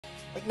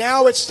But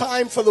now it's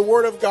time for the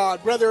Word of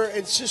God. Brother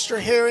and Sister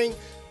Herring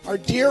are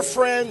dear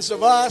friends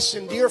of us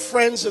and dear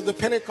friends of the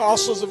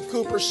Pentecostals of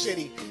Cooper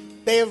City.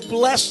 They have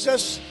blessed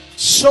us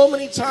so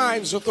many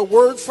times with a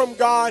word from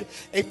God,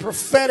 a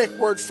prophetic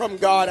word from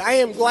God. I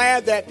am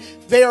glad that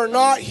they are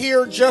not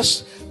here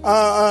just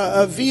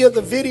via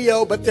the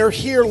video, but they're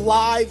here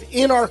live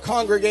in our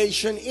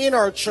congregation, in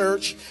our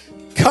church,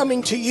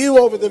 coming to you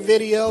over the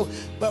video.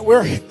 But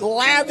we're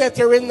glad that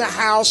they're in the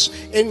house,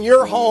 in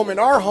your home, in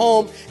our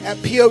home at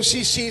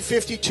POCC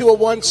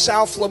 5201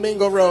 South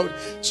Flamingo Road.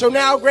 So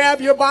now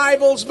grab your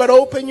Bibles, but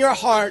open your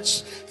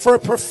hearts for a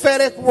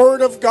prophetic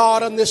word of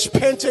God on this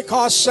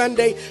Pentecost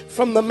Sunday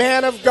from the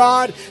man of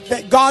God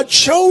that God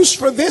chose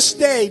for this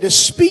day to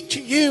speak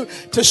to you,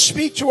 to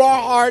speak to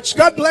our hearts.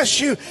 God bless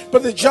you,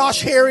 Brother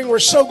Josh Herring. We're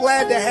so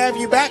glad to have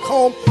you back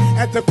home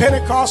at the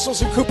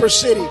Pentecostals in Cooper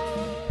City.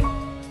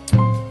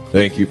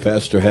 Thank you,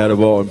 Pastor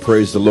Hannibal, and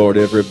praise the Lord,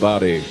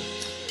 everybody.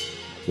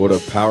 What a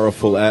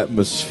powerful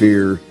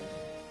atmosphere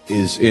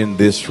is in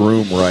this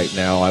room right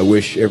now. I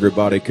wish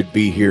everybody could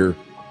be here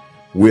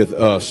with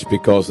us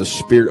because the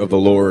Spirit of the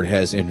Lord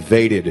has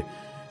invaded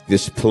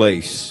this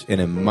place in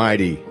a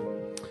mighty,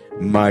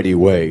 mighty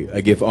way. I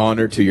give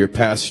honor to your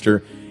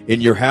pastor in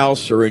your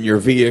house or in your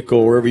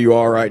vehicle, wherever you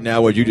are right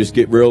now. Would you just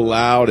get real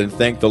loud and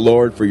thank the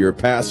Lord for your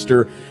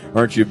pastor?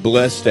 Aren't you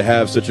blessed to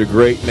have such a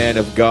great man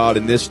of God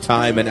in this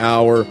time and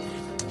hour?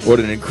 What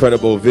an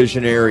incredible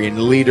visionary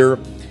and leader.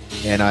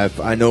 And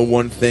I know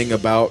one thing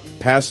about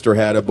Pastor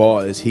Hannibal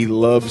is he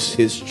loves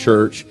his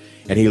church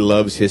and he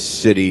loves his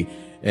city,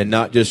 and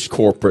not just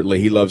corporately.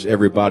 He loves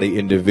everybody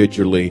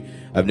individually.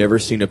 I've never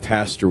seen a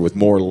pastor with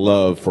more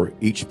love for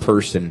each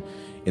person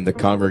in the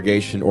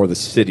congregation or the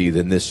city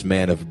than this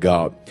man of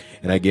God.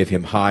 And I give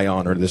him high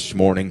honor this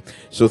morning.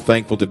 So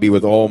thankful to be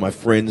with all my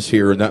friends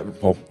here.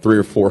 Three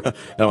or four. I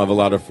don't have a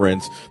lot of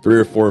friends. 3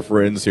 or 4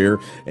 friends here.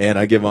 And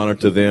I give honor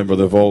to them,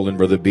 Brother Volan,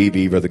 Brother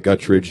Beebe, Brother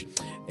Guttridge,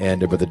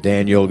 and Brother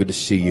Daniel. Good to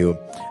see you.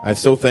 I'm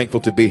so thankful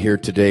to be here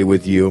today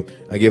with you.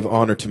 I give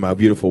honor to my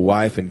beautiful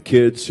wife and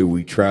kids who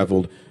we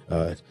traveled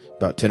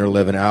about 10 or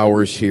 11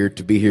 hours here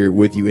to be here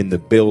with you in the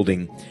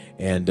building.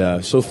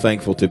 And so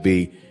thankful to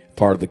be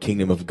part of the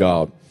kingdom of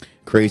God.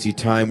 Crazy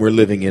time we're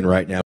living in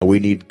right now. We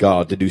need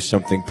God to do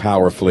something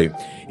powerfully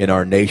in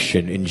our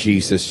nation in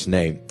Jesus'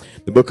 name.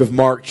 The book of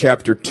Mark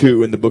chapter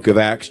 2 and the book of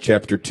Acts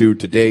chapter 2.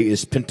 Today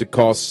is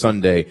Pentecost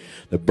Sunday,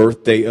 the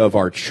birthday of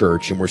our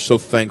church. And we're so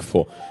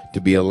thankful to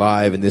be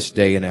alive in this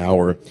day and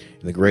hour.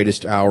 In the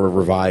greatest hour of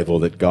revival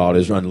that God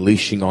is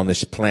unleashing on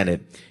this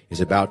planet is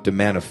about to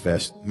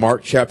manifest.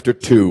 Mark chapter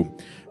 2,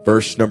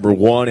 verse number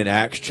 1, and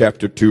Acts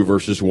chapter 2,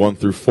 verses 1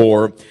 through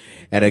 4.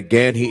 And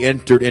again he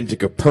entered into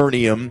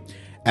Capernaum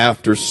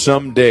after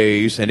some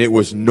days, and it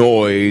was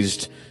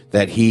noised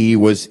that he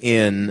was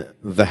in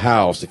the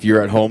house. If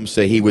you're at home,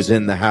 say he was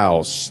in the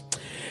house.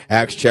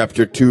 Acts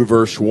chapter 2,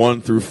 verse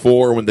 1 through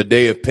 4. When the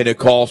day of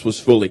Pentecost was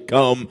fully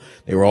come,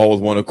 they were all with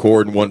one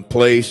accord in one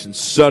place, and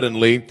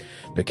suddenly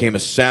there came a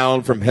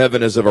sound from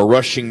heaven as of a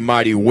rushing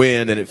mighty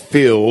wind, and it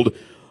filled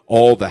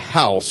all the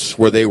house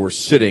where they were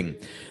sitting.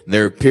 And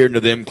there appeared to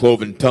them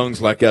cloven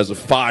tongues like as of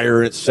fire,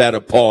 and it sat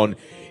upon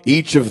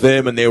each of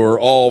them, and they were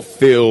all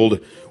filled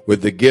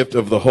with the gift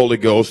of the Holy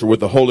Ghost, or with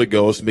the Holy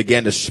Ghost, and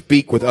began to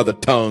speak with other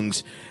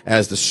tongues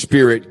as the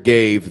Spirit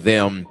gave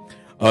them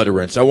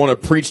utterance. I want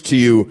to preach to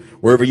you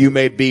wherever you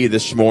may be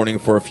this morning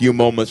for a few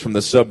moments from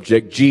the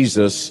subject,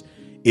 Jesus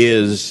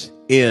is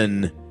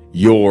in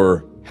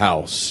your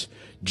house.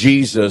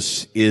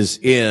 Jesus is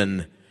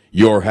in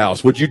your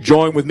house. Would you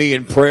join with me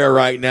in prayer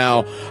right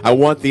now? I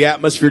want the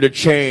atmosphere to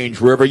change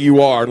wherever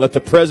you are. Let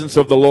the presence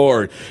of the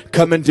Lord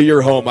come into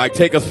your home. I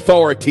take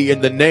authority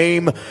in the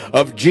name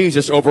of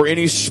Jesus over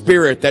any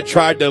spirit that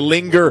tried to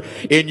linger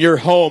in your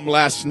home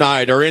last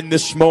night or in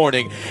this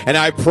morning. And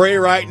I pray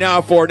right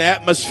now for an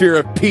atmosphere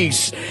of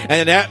peace and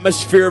an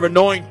atmosphere of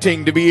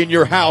anointing to be in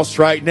your house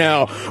right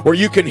now, where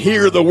you can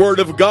hear the word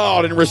of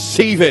God and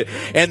receive it.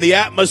 And the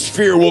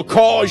atmosphere will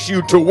cause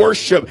you to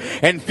worship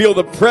and feel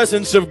the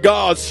presence of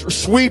God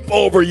sweep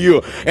over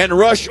you and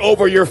rush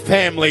over your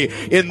family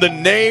in the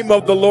name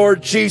of the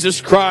Lord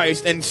Jesus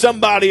Christ. And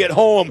somebody at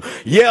home,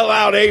 yell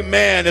out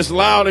amen as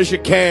loud as you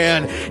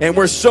can. And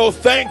we're so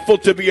thankful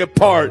to be a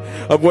part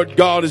of what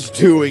God is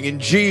doing in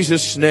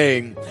Jesus'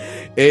 name.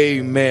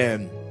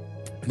 Amen.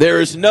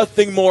 There is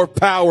nothing more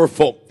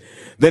powerful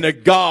than a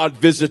God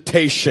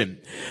visitation.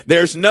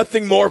 There's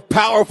nothing more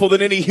powerful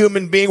than any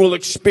human being will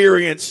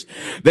experience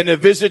than a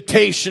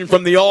visitation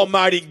from the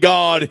Almighty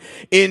God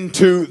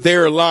into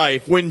their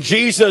life. When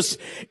Jesus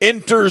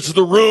enters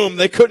the room,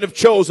 they couldn't have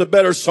chose a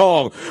better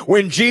song.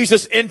 When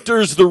Jesus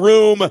enters the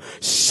room,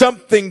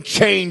 something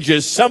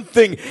changes.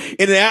 Something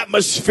in the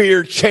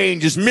atmosphere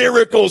changes.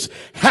 Miracles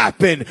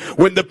happen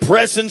when the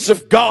presence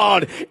of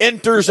God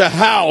enters a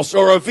house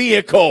or a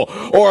vehicle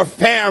or a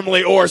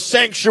family or a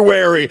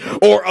sanctuary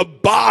or a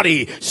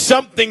body.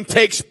 Something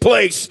takes place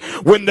place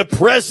when the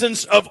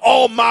presence of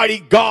Almighty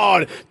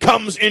God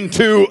comes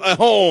into a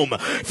home.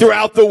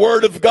 Throughout the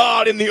Word of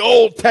God in the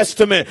Old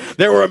Testament,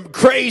 there were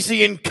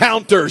crazy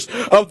encounters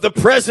of the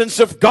presence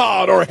of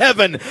God or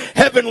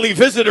heavenly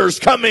visitors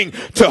coming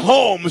to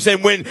homes.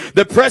 And when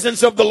the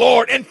presence of the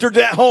Lord entered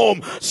that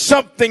home,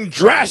 something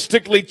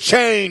drastically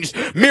changed.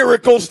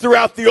 Miracles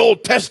throughout the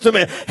Old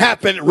Testament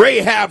happened.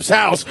 Rahab's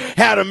house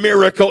had a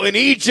miracle. In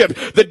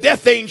Egypt, the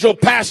death angel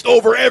passed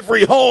over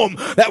every home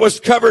that was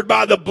covered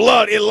by the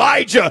blood.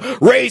 Elijah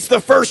raised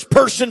the first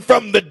person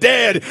from the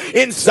dead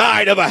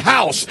inside of a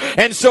house.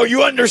 And so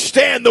you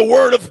understand the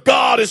Word of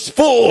God is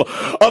full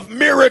of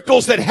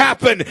miracles that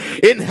happen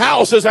in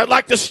houses. I'd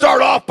like to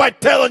start off by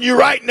telling you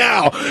right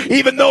now,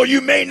 even though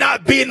you may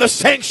not be in the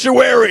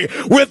sanctuary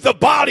with the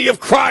body of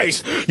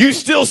Christ, you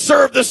still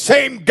serve the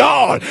same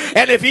God.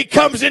 And if He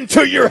comes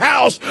into your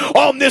house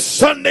on this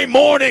Sunday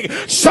morning,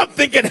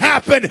 something can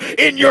happen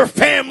in your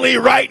family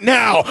right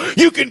now.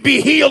 You can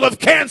be healed of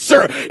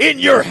cancer in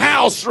your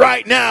house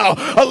right now.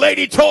 A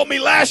lady told me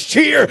last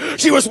year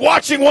she was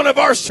watching one of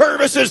our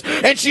services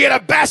and she had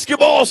a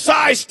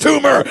basketball-sized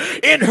tumor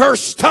in her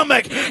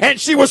stomach, and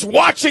she was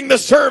watching the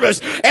service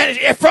and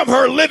from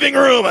her living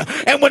room,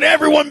 and when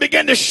everyone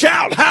began to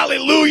shout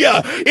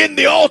hallelujah in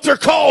the altar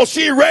call,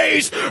 she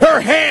raised her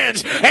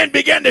hands and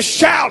began to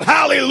shout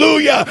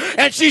hallelujah.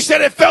 And she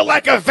said it felt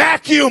like a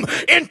vacuum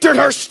entered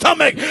her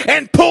stomach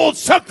and pulled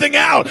something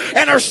out,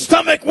 and her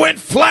stomach went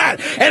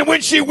flat. And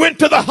when she went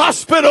to the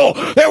hospital,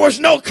 there was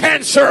no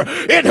cancer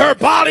in her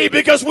body,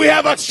 because we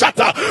have a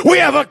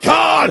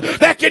God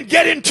that can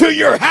get into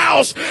your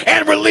house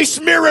and release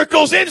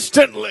miracles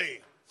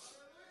instantly.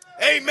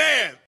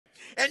 Amen.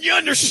 And you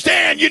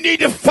understand you need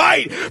to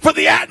fight for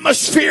the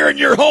atmosphere in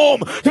your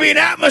home to be an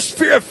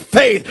atmosphere of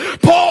faith.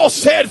 Paul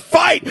said,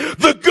 fight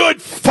the good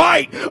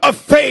fight of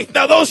faith.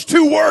 Now those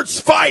two words,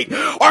 fight,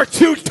 are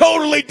two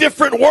totally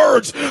different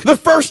words. The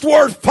first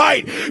word,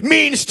 fight,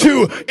 means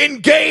to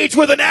engage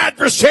with an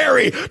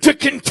adversary, to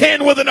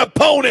contend with an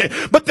opponent.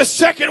 But the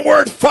second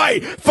word,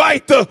 fight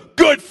the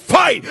good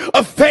fight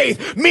of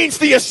faith, means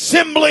the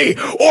assembly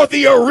or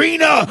the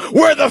arena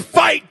where the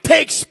fight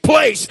takes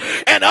place.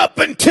 And up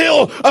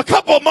until a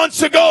couple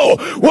months ago,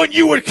 when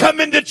you would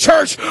come into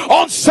church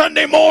on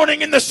Sunday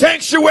morning in the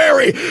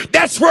sanctuary,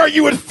 that's where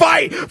you would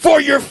fight for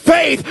your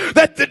faith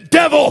that the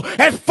devil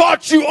had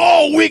fought you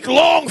all week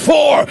long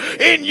for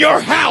in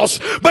your house.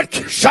 But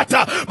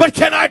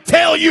can I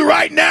tell you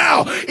right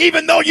now,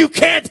 even though you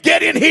can't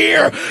get in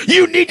here,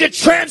 you need to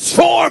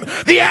transform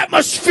the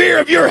atmosphere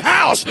of your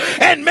house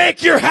and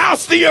make your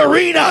house the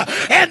arena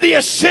and the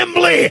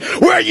assembly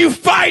where you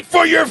fight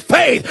for your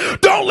faith.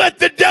 Don't let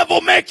the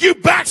devil make you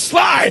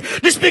backslide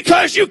just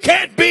because you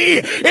can't be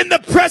in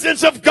the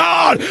presence of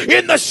God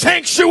in the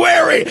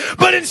sanctuary,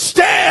 but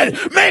instead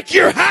make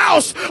your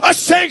house a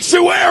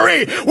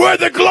sanctuary where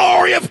the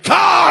glory of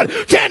God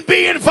can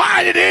be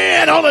invited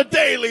in on a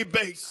daily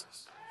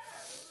basis.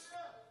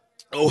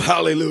 Oh,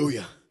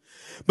 hallelujah.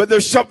 But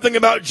there's something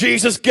about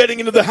Jesus getting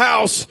into the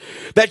house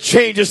that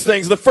changes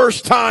things. The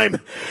first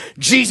time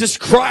Jesus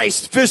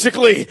Christ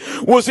physically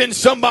was in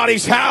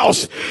somebody's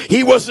house,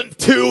 he wasn't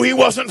 2, he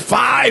wasn't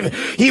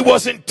 5, he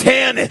wasn't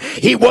 10,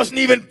 he wasn't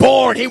even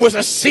born. He was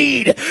a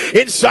seed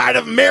inside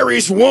of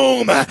Mary's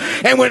womb.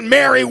 And when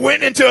Mary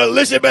went into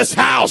Elizabeth's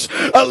house,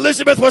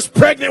 Elizabeth was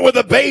pregnant with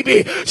a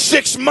baby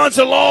 6 months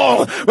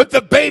along, but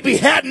the baby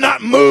had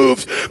not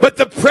moved. But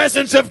the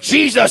presence of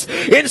Jesus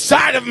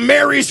inside of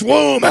Mary's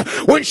womb,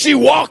 when she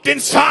walked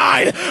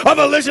inside of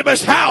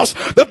Elizabeth's house,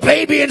 the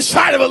baby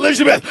inside of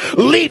Elizabeth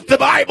leaped, the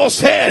Bible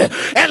said,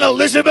 and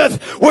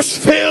Elizabeth was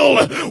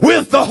filled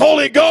with the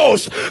Holy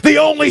Ghost. The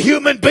only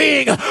human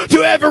being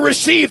to ever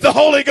receive the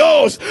Holy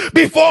Ghost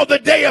before the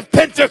day of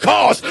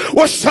Pentecost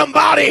was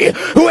somebody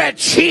who had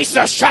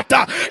Jesus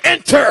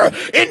enter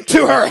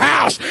into her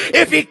house.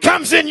 If he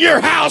comes in your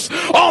house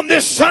on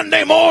this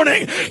Sunday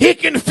morning, he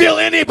can fill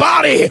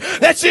anybody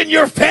that's in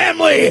your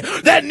family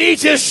that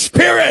needs his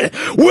Spirit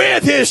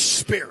with his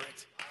Spirit.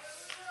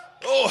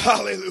 Oh,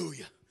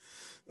 hallelujah.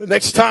 The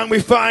next time we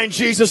find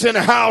Jesus in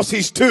a house,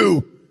 he's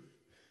 2.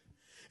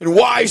 And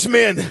wise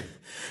men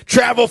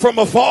travel from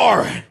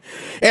afar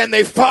and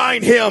they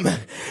find him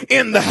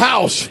in the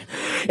house.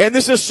 And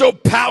this is so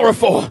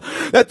powerful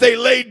that they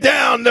laid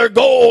down their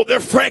gold, their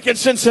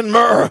frankincense and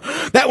myrrh.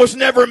 That was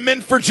never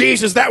meant for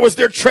Jesus. That was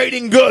their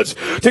trading goods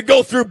to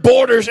go through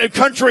borders and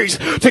countries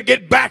to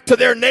get back to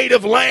their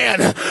native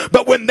land.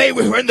 But when they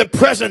were in the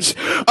presence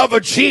of a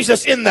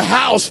Jesus in the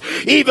house,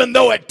 even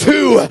though at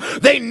 2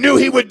 they knew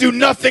he would do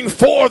nothing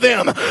for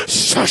them,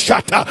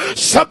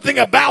 something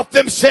about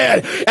them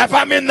said, if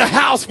I'm in the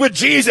house with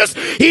Jesus,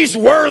 he's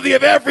worthy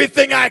of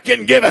everything I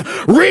can give.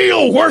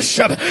 Real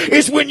worship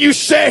is when you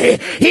say,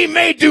 he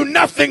may do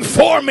nothing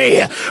for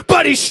me,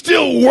 but he's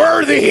still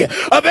worthy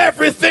of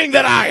everything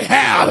that I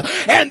have.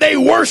 And they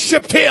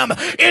worshiped him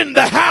in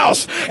the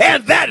house.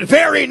 And that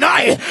very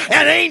night,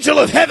 an angel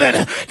of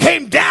heaven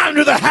came down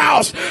to the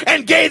house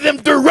and gave them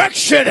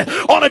direction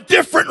on a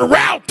different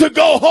route to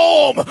go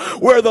home,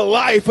 where the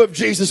life of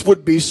Jesus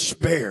would be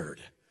spared.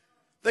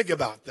 Think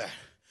about that.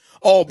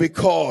 All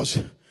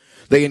because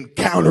they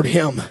encountered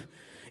him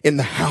in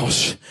the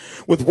house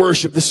with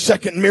worship. The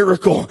second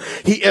miracle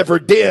he ever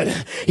did,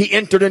 he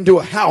entered into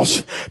a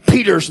house.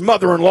 Peter's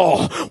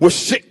mother-in-law was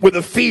sick with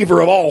a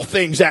fever of all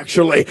things,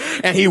 actually.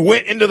 And he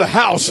went into the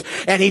house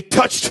and he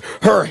touched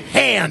her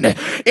hand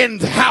in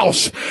the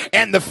house,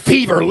 and the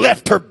fever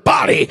left her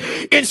body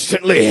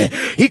instantly.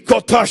 He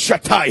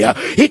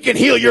can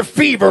heal your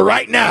fever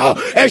right now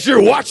as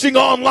you're watching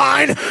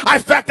online. In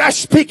fact, I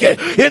speak it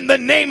in the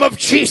name of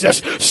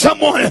Jesus.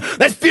 Someone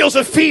that feels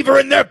a fever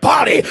in their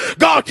body,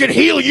 God can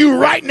heal you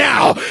right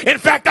now. In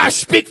fact, I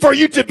speak for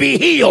you to be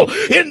healed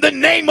in the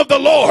name of the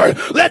Lord.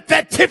 Let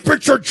that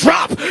temperature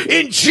drop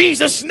in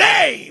Jesus'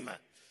 name.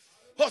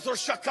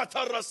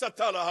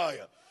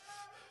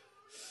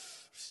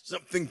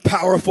 Something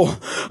powerful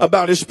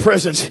about his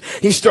presence.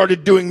 He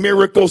started doing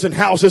miracles in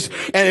houses,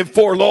 and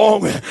before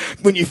long,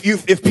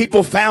 if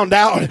people found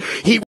out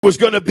he was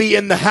going to be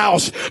in the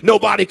house,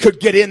 nobody could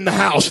get in the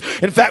house.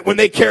 In fact, when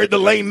they carried the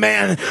lame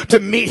man to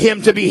meet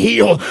him to be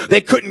healed,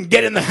 they couldn't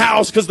get in the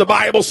house because the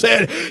Bible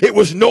said it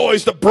was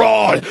noised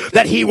abroad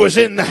that he was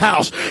in the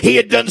house. He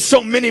had done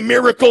so many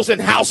miracles in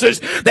houses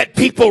that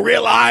people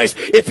realized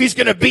if he's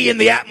going to be in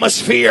the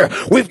atmosphere,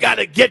 we've got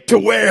to get to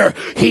where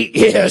he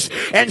is.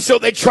 And so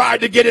they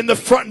tried to get in the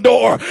front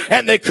door,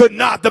 and they could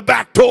not, the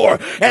back door,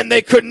 and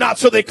they could not,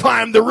 so they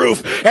climbed the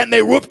roof, and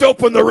they ripped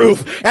open the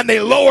roof, and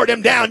they lowered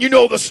him down. You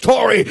know the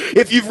story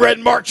if you've read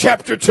Mark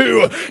chapter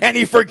 2, and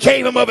he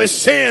forgave him of his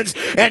sins,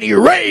 and he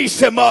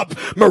raised him up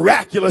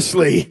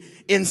miraculously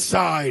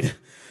inside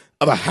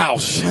of a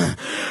house.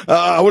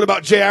 What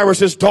about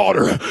Jairus'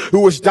 daughter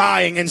who was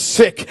dying and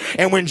sick?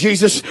 And when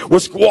Jesus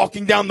was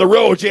walking down the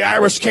road,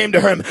 Jairus came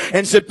to him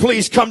and said,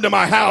 please come to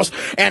my house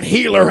and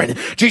heal her. And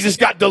Jesus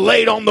got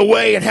delayed on the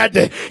way and had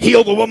to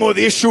heal the woman with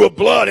the issue of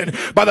blood. And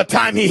by the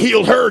time he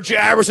healed her,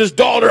 Jairus'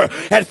 daughter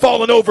had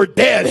fallen over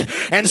dead.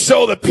 And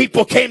so the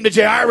people came to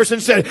Jairus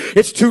and said,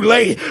 it's too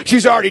late.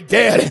 She's already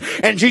dead.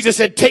 And Jesus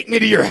said, take me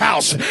to your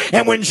house.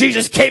 And when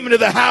Jesus came into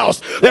the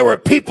house, there were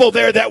people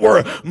there that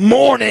were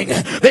mourning.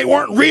 They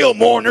weren't real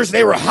mourners.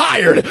 They were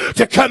hired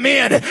to come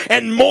in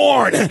and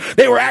mourn.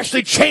 They were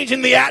actually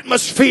changing the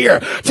atmosphere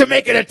to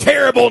make it a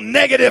terrible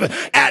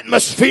negative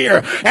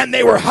atmosphere, and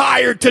they were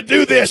hired to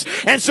do this.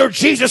 And so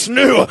Jesus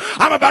knew,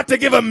 I'm about to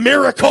give a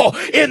miracle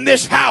in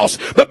this house,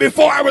 but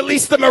before I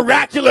release the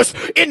miraculous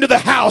into the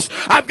house,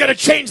 I've got to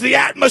change the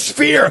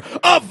atmosphere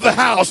of the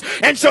house.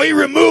 And so he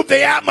removed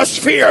the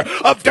atmosphere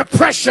of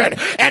depression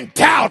and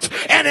doubt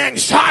and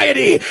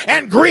anxiety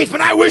and grief.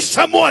 And I wish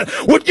someone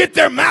would get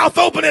their mouth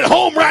open at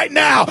home right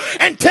now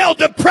and tell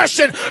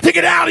depression to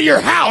get out of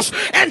your house,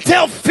 and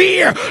tell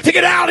fear to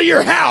get out of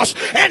your house,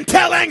 and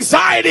tell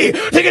anxiety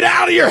to get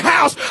out of your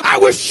house. I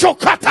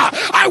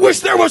wish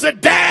there was a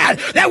dad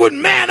that would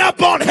man up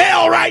on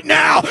hell right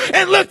now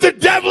and look the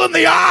devil in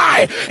the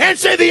eye and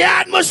say the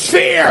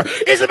atmosphere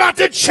is about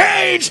to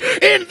change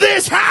in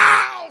this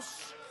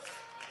house.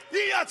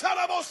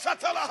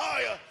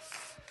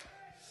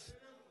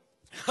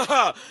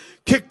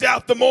 Kicked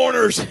out the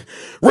mourners,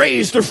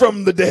 raised her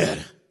from the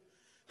dead.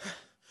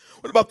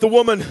 What about the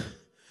woman,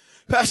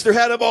 Pastor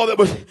Hadaball,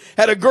 that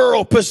had a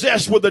girl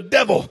possessed with a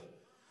devil?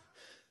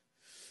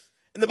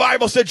 And the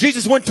Bible said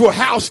Jesus went to a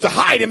house to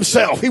hide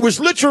himself. He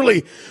was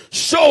literally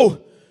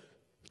so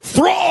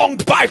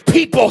thronged by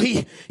people.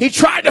 He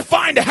tried to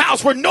find a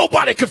house where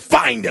nobody could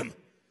find him.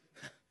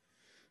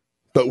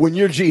 But when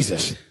you're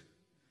Jesus,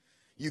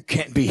 you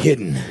can't be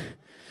hidden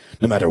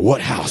no matter what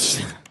house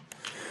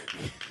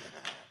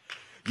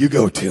you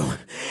go to.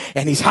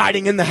 And he's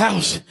hiding in the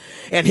house,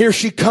 and here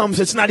she comes.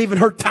 It's not even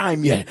her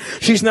time yet.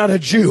 She's not a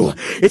Jew.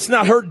 It's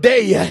not her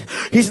day yet.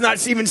 He's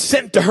not even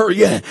sent to her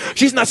yet.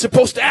 She's not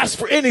supposed to ask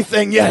for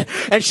anything yet.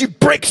 And she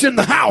breaks in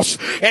the house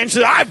and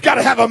says, I've got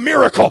to have a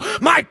miracle.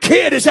 My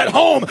kid is at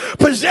home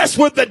possessed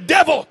with the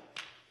devil.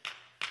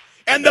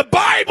 And the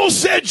Bible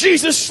said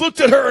Jesus looked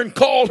at her and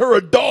called her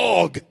a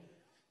dog.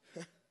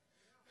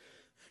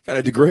 Kind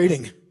of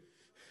degrading.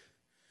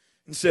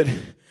 And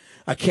said,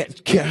 I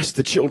can't cast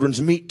the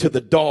children's meat to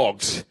the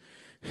dogs.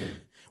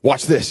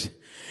 Watch this.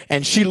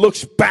 And she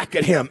looks back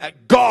at him,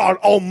 at God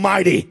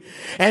Almighty,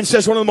 and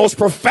says one of the most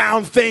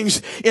profound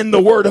things in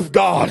the Word of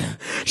God.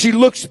 She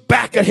looks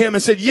back at him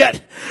and said,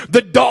 yet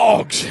the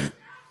dogs,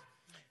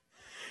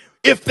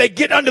 if they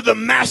get under the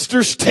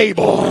master's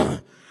table,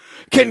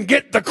 can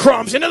get the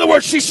crumbs. In other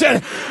words, she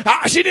said,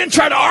 she didn't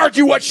try to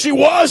argue what she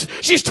was.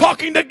 She's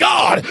talking to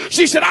God.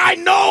 She said, I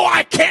know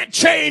I can't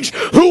change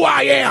who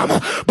I am,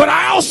 but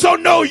I also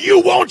know you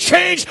won't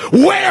change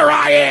where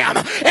I am.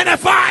 And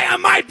if I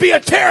might be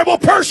a terrible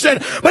person,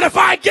 but if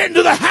I get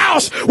into the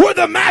house where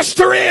the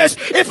master is,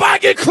 if I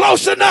get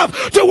close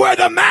enough to where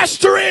the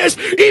master is,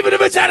 even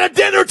if it's at a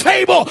dinner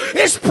table,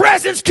 his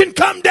presence can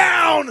come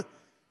down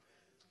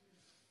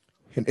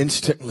and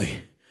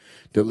instantly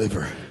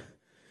deliver.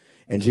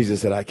 And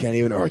Jesus said, I can't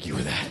even argue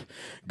with that.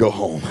 Go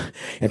home.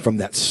 And from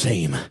that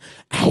same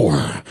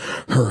hour,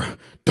 her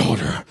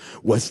daughter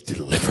was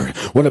delivered.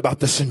 What about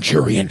the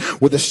centurion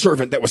with a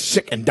servant that was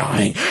sick and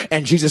dying?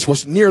 And Jesus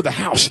was near the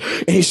house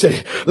and he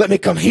said, let me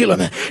come heal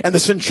him. And the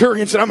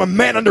centurion said, I'm a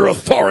man under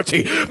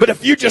authority, but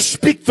if you just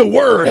speak the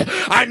word,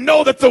 I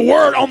know that the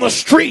word on the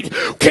street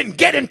can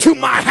get into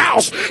my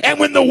house. And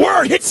when the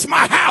word hits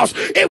my house,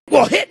 it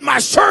will hit my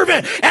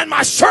servant and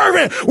my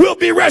servant will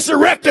be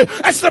resurrected.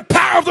 That's the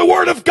power of the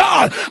word of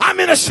God. I'm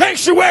in a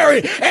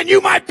sanctuary and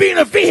you might be in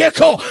a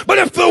vehicle, but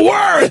if the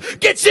word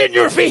gets in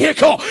your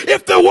vehicle,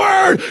 if the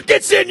word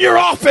gets in your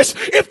office,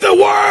 if the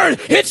word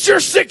hits your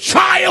sick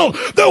child,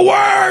 the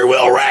word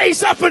will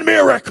raise up a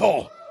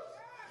miracle.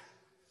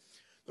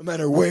 No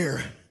matter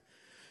where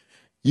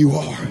you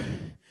are.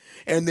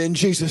 And then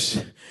Jesus,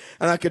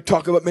 and I could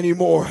talk about many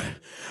more,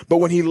 but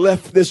when he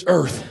left this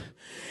earth,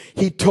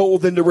 he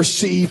told them to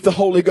receive the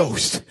Holy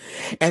Ghost.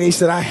 And he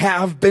said, I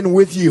have been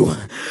with you,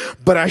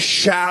 but I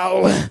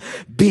shall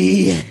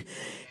be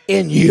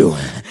in you.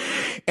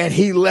 And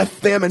he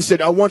left them and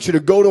said, I want you to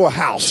go to a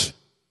house.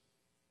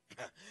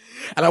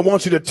 And I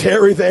want you to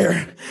tarry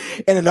there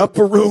in an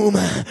upper room.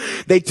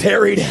 They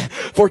tarried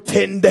for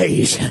 10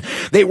 days.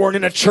 They weren't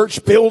in a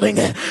church building.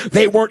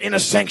 They weren't in a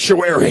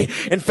sanctuary.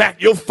 In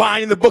fact, you'll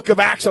find in the book of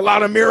Acts a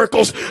lot of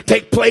miracles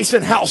take place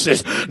in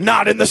houses,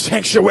 not in the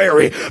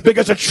sanctuary.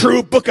 Because a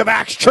true book of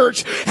Acts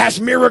church has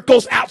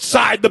miracles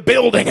outside the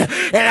building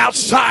and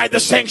outside the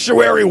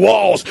sanctuary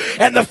walls.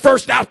 And the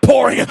first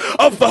outpouring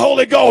of the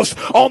Holy Ghost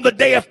on the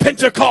day of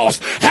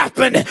Pentecost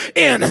happened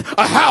in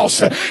a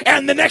house.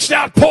 And the next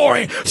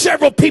outpouring,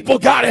 several people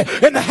got it,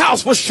 and the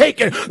house was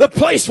shaken, the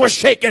place was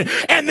shaken.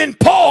 And then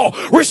Paul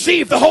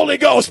received the Holy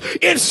Ghost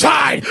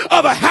inside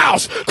of a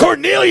house.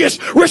 Cornelius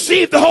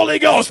received the Holy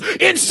Ghost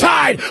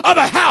inside of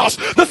a house.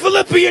 The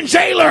Philippian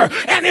jailer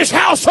and his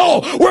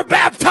household were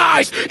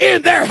baptized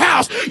in their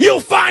house. You'll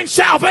find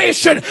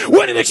salvation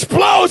when it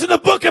explodes in the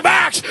book of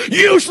Acts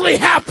usually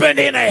happened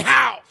in a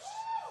house.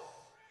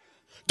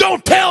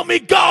 Don't tell me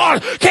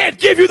God can't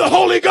give you the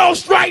Holy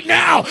Ghost right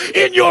now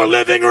in your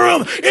living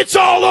room. It's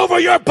all over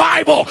your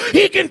Bible.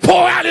 He can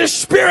pour out his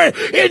Spirit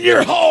in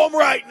your home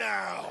right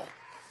now.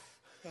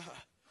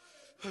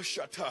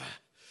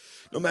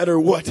 No matter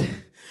what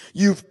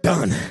you've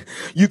done,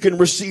 you can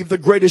receive the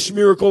greatest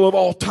miracle of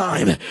all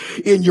time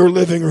in your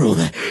living room,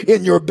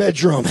 in your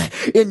bedroom,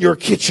 in your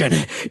kitchen,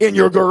 in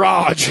your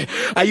garage.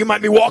 You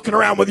might be walking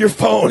around with your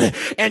phone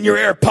and your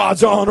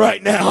AirPods on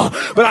right now,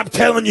 but I'm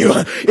telling you,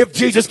 if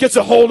Jesus gets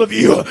a hold of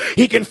you,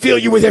 he can fill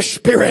you with his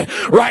Spirit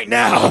right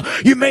now.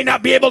 You may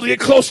not be able to get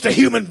close to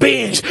human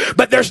beings,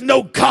 but there's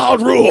no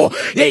God rule.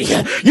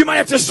 You might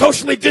have to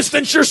socially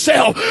distance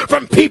yourself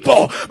from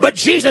people, but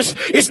Jesus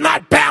is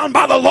not bound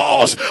by the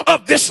laws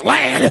of this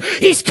land.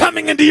 He's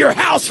coming into your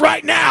house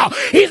right now.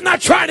 He's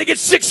not trying to get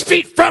 6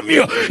 feet from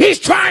you. He's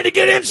trying to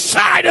get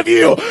inside of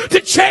you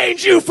to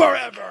change you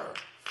forever.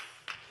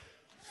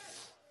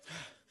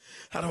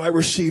 How do I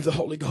receive the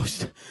Holy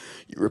Ghost?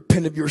 You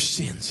repent of your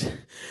sins.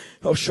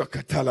 Oh,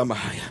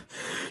 shakatalamaya.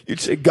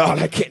 You'd say, God,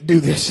 I can't do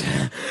this.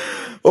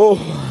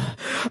 Oh,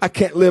 I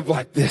can't live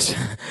like this.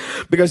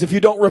 Because if you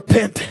don't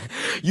repent,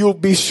 you'll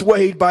be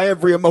swayed by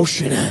every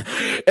emotion,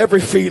 every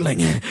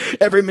feeling,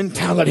 every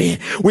mentality.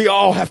 We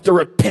all have to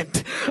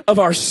repent of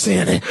our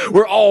sin.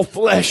 We're all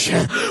flesh.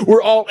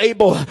 We're all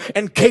able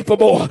and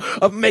capable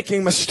of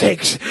making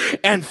mistakes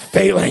and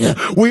failing.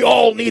 We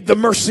all need the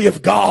mercy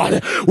of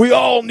God. We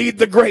all need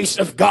the grace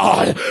of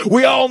God.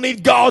 We all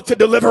need God to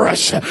deliver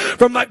us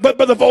from, like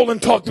Brother Volan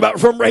talked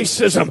about, from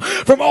racism,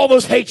 from all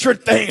those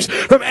hatred things,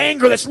 from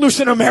anger that's loose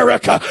in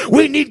America.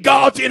 We need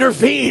God to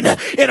intervene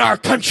in our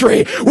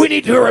country. We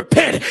need to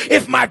repent.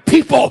 If my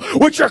people,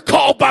 which are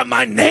called by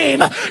my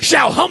name,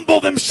 shall humble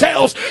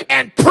themselves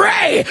and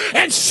pray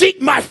and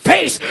seek my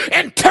face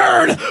and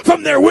turn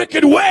from their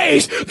wicked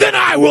ways, then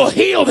I will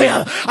heal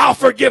them. I'll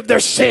forgive their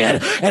sin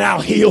and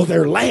I'll heal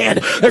their land.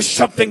 There's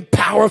something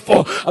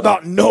powerful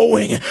about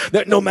knowing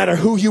that no matter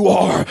who you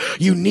are,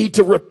 you need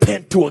to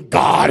repent to a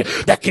God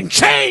that can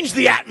change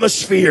the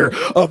atmosphere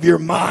of your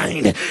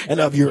mind and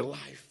of your life.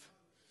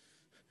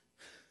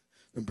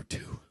 Number 2,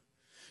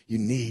 you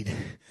need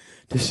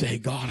to say,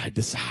 God, I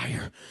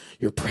desire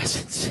your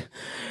presence.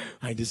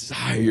 I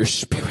desire your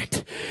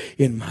Spirit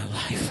in my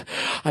life.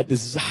 I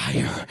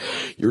desire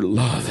your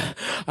love.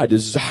 I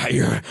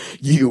desire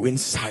you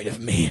inside of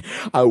me.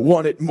 I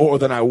want it more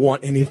than I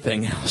want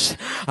anything else.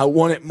 I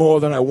want it more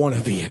than I want a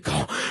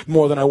vehicle,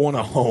 more than I want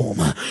a home,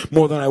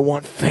 more than I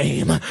want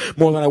fame,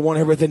 more than I want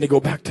everything to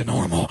go back to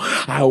normal.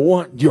 I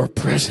want your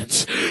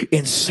presence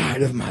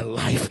inside of my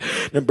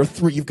life. Number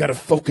 3, you've got to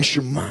focus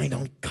your mind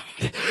on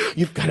God.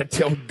 You've got to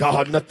tell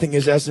God nothing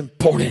is as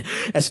important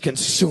as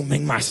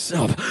consuming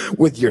myself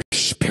with your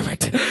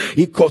Spirit.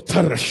 It's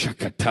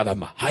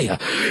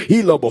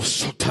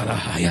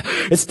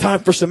time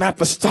for some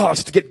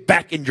apostolics to get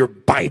back in your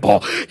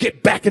Bible.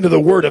 Get back into the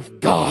Word of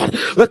God.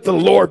 Let the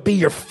Lord be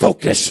your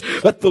focus.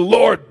 Let the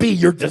Lord be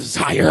your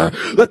desire.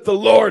 Let the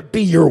Lord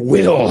be your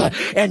will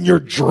and your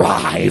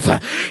drive.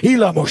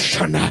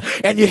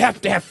 And you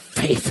have to have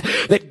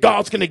faith that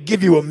God's going to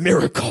give you a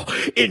miracle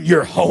in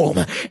your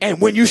home.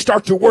 And when you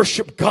start to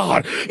worship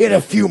God in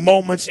a few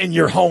moments in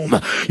your home,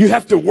 you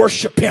have to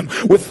worship him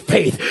with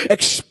faith,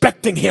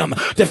 expecting him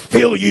to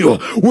fill you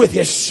with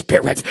his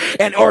spirit,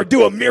 and or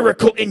do a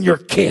miracle in your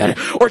kid,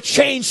 or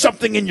change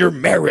something in your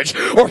marriage,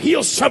 or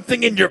heal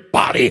something in your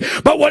body.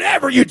 But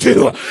whatever you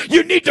do,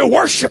 you need to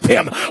worship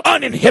him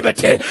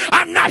uninhibited.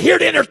 I'm not here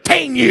to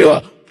entertain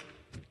you.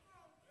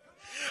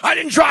 I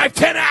didn't drive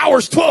 10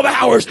 hours, 12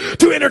 hours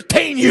to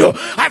entertain you.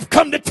 I've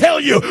come to tell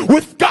you,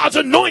 with God's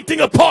anointing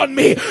upon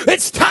me,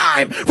 it's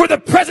time for the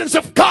presence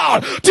of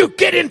God to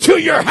get into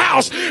your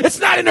house.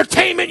 It's not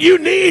entertainment you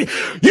need.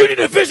 You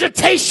need a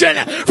visitation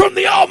from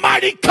the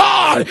Almighty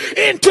God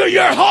into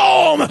your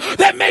home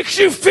that makes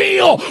you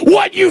feel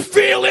what you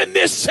feel in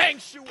this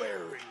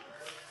sanctuary.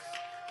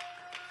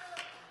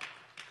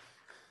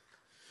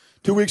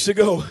 2 weeks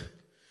ago,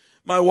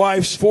 my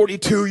wife's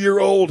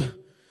 42-year-old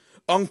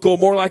uncle,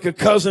 more like a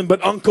cousin,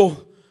 but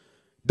uncle,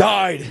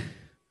 died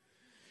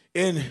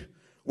in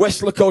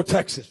Weslaco,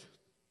 Texas.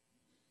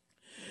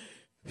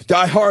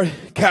 Die-hard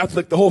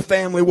Catholic, the whole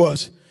family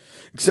was,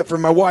 except for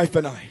my wife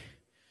and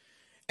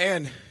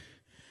I.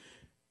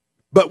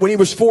 But when he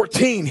was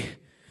 14,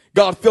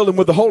 God filled him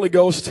with the Holy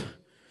Ghost.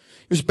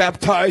 He was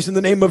baptized in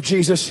the name of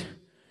Jesus.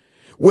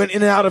 Went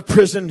in and out of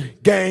prison,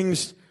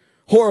 gangs,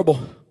 horrible.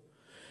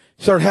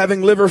 Started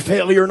having liver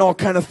failure and all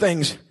kind of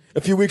things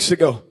a few weeks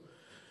ago.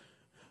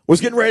 Was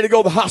getting ready to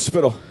go to the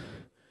hospital.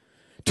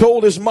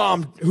 Told his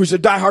mom, who's a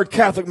diehard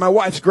Catholic, my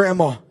wife's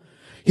grandma,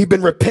 he'd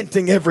been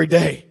repenting every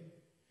day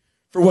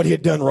for what he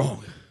had done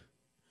wrong.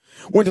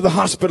 Went to the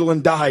hospital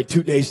and died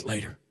 2 days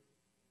later.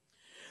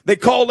 They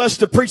called us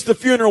to preach the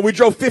funeral. We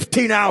drove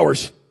 15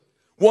 hours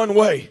one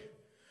way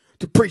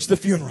to preach the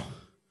funeral.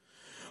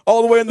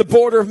 All the way on the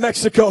border of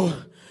Mexico.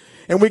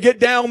 And we get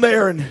down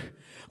there, and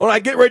when I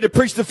get ready to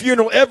preach the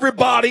funeral,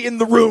 everybody in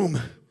the room,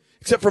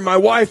 except for my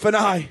wife and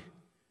I,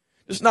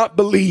 does not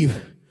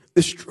believe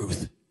this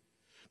truth.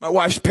 My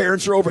wife's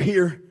parents are over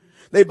here.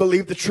 They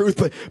believe the truth,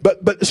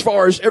 but as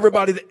far as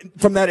everybody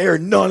from that area,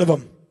 none of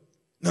them.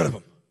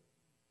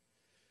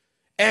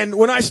 And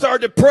when I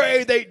started to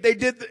pray, they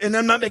did, and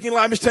I'm not making a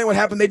lie, I'm just telling you what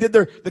happened. They did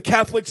the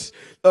Catholic's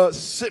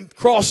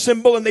cross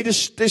symbol, and they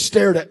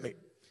stared at me.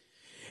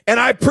 And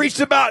I preached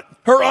about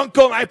her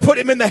uncle, and I put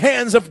him in the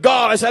hands of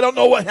God. I said, I don't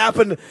know what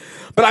happened,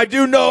 but I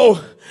do know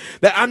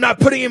that I'm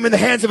not putting him in the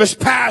hands of his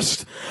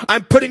past.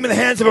 I'm putting him in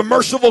the hands of a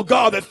merciful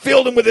God that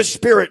filled him with his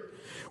spirit,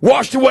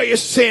 washed away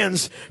his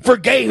sins,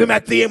 forgave him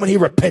at the end when he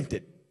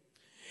repented.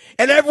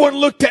 And everyone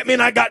looked at me,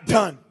 and I got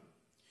done.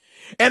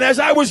 And as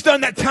I was done,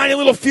 that tiny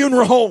little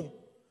funeral home,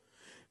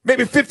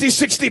 maybe 50,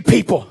 60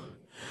 people,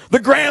 the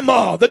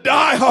grandma, the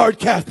diehard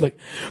Catholic,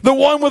 the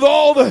one with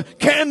all the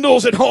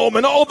candles at home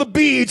and all the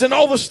beads and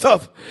all the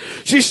stuff.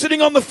 She's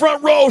sitting on the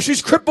front row.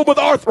 She's crippled with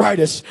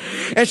arthritis.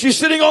 And she's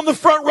sitting on the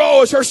front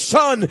row as her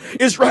son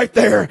is right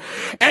there.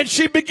 And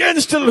she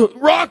begins to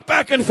rock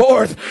back and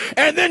forth.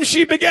 And then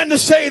she began to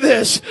say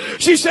this.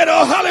 She said,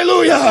 oh,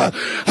 hallelujah,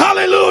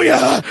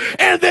 hallelujah.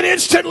 And then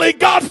instantly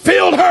God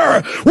filled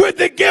her with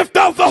the gift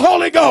of the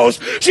Holy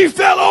Ghost. She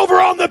fell over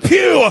on the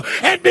pew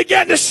and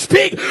began to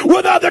speak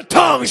with other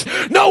tongues.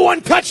 No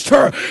one touched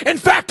her. In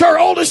fact, her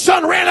oldest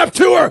son ran up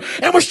to her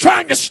and was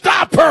trying to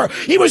stop her.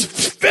 He was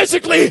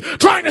physically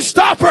trying to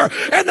stop her.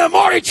 And the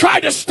more he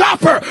tried to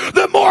stop her,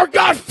 the more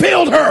God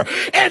filled her.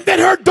 And then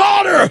her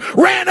daughter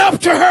ran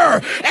up to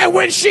her. And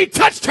when she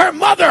touched her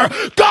mother,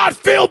 God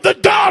filled the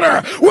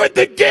daughter with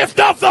the gift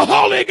of the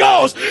Holy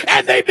Ghost.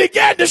 And they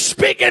began to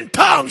speak in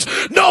tongues.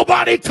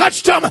 Nobody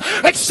touched them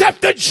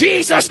except the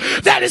Jesus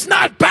that is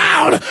not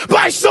bound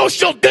by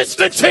social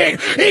distancing.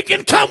 He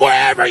can come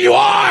wherever you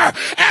are,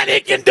 and he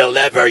can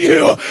deliver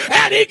you,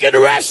 and he can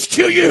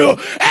rescue you,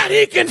 and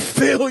he can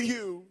fill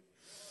you.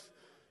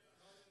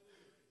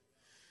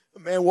 A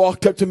man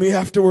walked up to me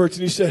afterwards,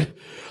 and he said,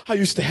 I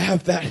used to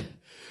have that.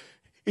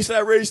 He said,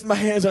 I raised my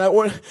hands, and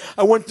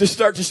I went to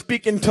start to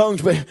speak in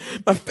tongues, but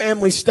my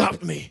family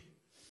stopped me.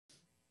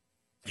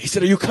 He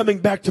said, are you coming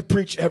back to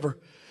preach ever?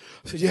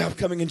 I said, yeah, I'm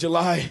coming in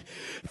July,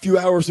 a few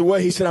hours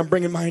away. He said, I'm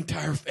bringing my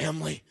entire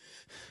family.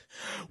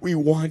 We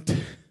want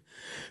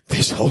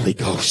this Holy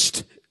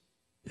Ghost.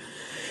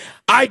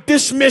 I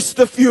dismissed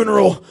the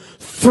funeral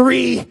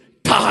 3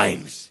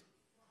 times,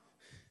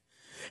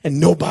 and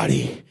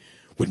nobody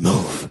would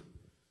move,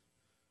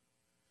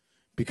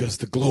 because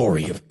the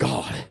glory of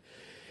God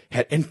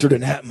had entered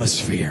an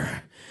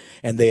atmosphere,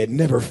 and they had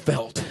never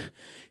felt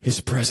his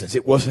presence.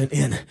 It wasn't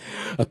in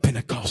a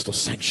Pentecostal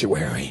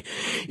sanctuary.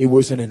 It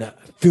wasn't in a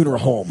funeral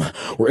home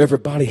where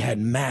everybody had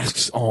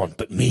masks on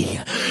but me.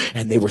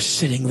 And they were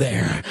sitting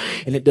there.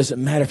 And it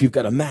doesn't matter if you've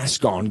got a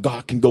mask on.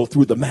 God can go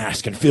through the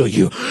mask and fill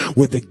you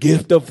with the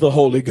gift of the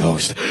Holy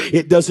Ghost.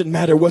 It doesn't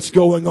matter what's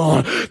going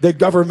on. The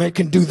government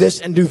can do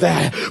this and do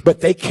that,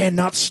 but they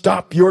cannot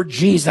stop your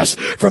Jesus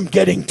from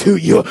getting to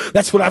you.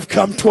 That's what I've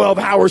come 12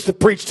 hours to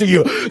preach to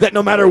you. That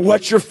no matter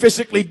what you're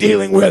physically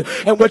dealing with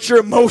and what you're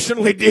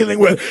emotionally dealing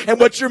with, with and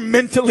what you're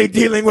mentally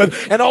dealing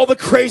with and all the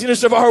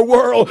craziness of our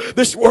world.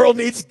 This world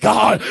needs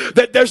God.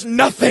 That there's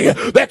nothing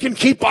that can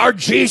keep our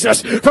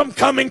Jesus from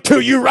coming to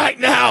you right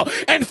now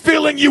and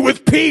filling you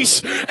with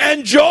peace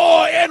and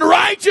joy and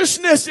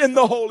righteousness in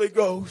the Holy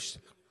Ghost.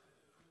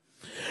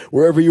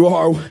 Wherever you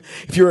are,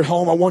 if you're at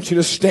home, I want you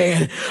to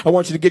stand. I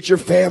want you to get your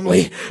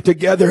family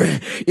together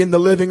in the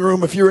living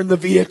room. If you're in the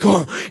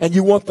vehicle and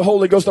you want the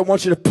Holy Ghost, I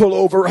want you to pull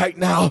over right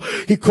now.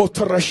 I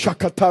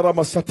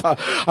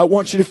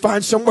want you to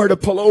find somewhere to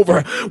pull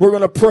over. We're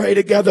going to pray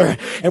together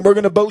and we're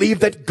going to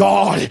believe that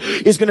God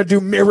is going to do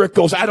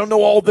miracles. I don't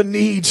know all the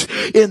needs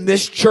in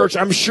this church.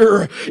 I'm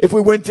sure if we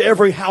went to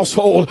every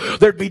household,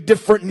 there'd be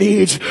different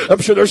needs. I'm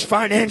sure there's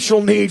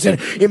financial needs and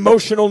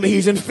emotional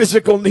needs and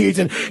physical needs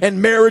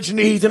and marriage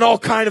needs and all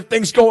kind of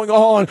things going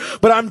on.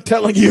 But I'm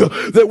telling you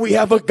that we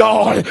have a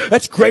God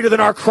that's greater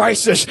than our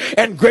crisis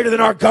and greater than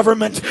our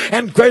government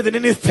and greater than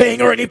anything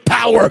or any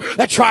power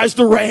that tries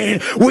to reign.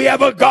 We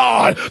have a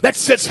God that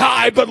sits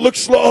high but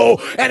looks low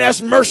and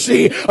has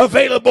mercy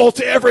available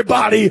to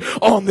everybody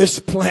on this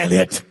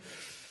planet.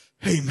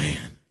 Amen.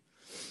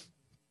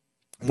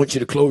 I want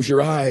you to close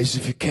your eyes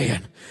if you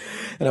can.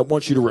 And I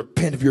want you to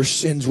repent of your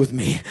sins with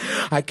me.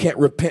 I can't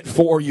repent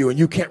for you and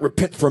you can't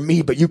repent for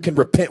me, but you can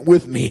repent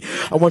with me.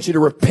 I want you to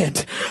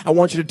repent. I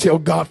want you to tell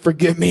God,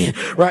 forgive me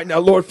right now.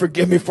 Lord,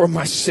 forgive me for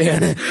my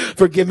sin.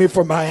 Forgive me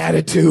for my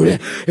attitude.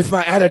 If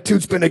my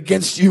attitude's been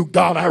against you,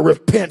 God, I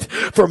repent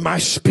for my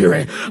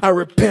spirit. I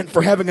repent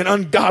for having an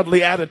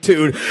ungodly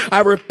attitude.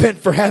 I repent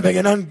for having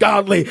an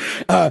ungodly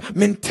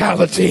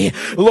mentality.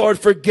 Lord,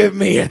 forgive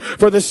me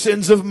for the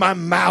sins of my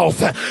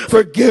mouth.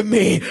 Forgive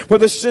me for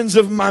the sins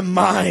of my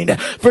mind.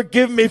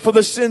 Forgive me for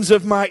the sins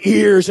of my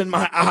ears and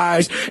my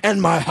eyes and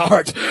my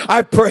heart.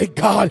 I pray,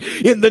 God,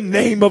 in the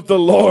name of the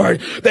Lord,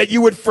 that you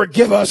would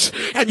forgive us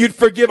and you'd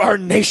forgive our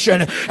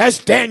nation as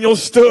Daniel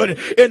stood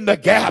in the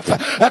gap.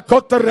 I pray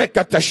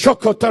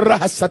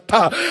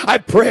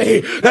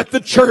that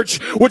the church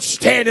would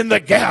stand in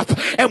the gap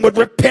and would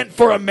repent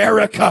for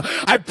America.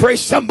 I pray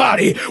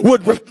somebody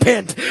would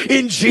repent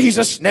in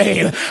Jesus'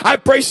 name. I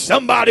pray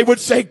somebody would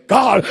say,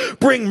 God,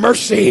 bring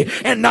mercy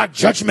and not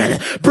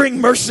judgment. Bring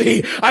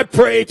mercy, I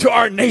pray, to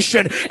our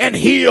nation and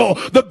heal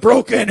the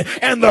broken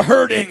and the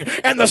hurting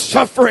and the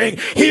suffering.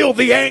 Heal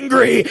the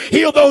angry.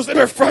 Heal those that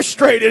are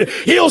frustrated.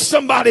 Heal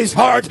somebody's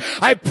heart.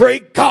 I pray,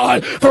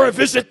 God, for a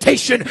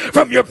visitation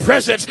from your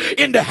presence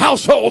into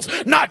households,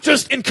 not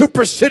just in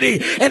Cooper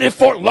City and in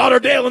Fort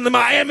Lauderdale and the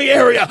Miami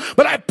area,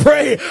 but I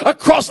pray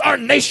across our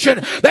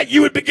nation that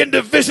you would begin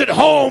to visit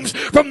homes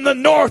from the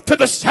north to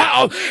the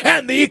south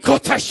and the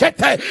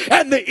Ikotashete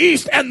and the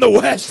east and the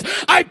west.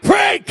 I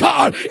pray,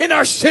 God, in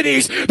our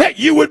cities that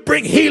you would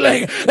bring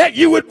healing, that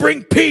you would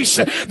bring peace,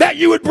 that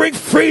you would bring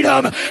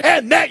freedom,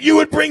 and that you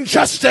would bring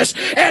justice,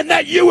 and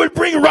that you would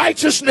bring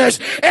righteousness,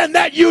 and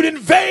that you'd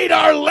invade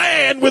our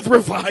land with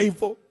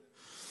revival.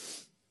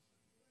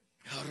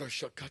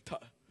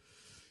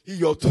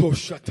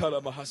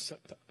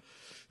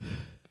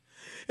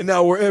 And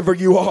now wherever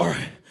you are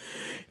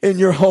in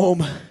your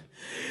home,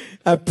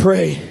 I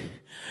pray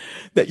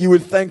that you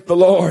would thank the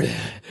Lord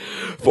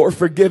for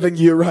forgiving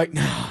you right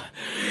now.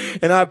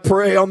 And I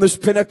pray on this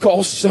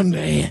Pentecost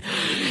Sunday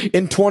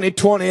in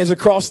 2020, as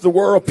across the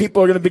world,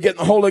 people are going to be getting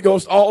the Holy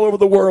Ghost all over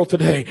the world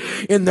today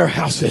in their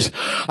houses.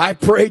 I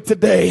pray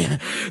today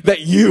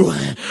that you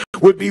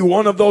would be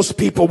one of those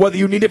people, whether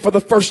you need it for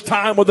the first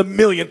time or the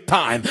millionth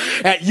time,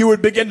 and you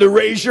would begin to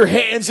raise your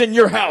hands in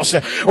your house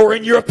or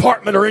in your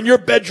apartment or in your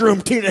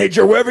bedroom,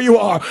 teenager, wherever you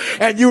are,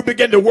 and you would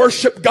begin to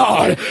worship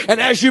God.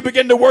 And as you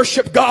begin to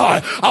worship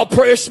God, I'll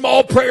pray a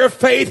small prayer of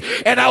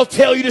faith and I'll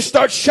tell you to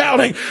start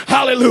shouting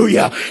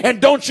hallelujah. And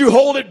don't you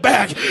hold it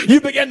back.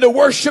 You begin to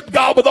worship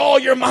God with all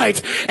your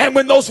might. And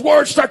when those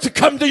words start to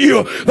come to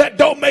you that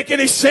don't make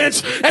any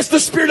sense, that's the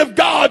Spirit of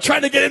God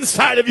trying to get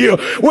inside of you.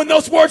 When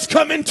those words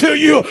come into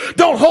you,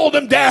 don't hold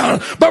them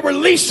down, but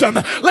release them.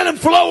 Let them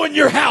flow in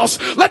your house.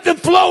 Let them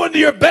flow into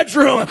your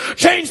bedroom.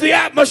 Change the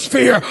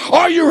atmosphere.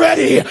 Are you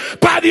ready?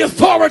 By the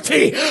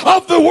authority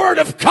of the Word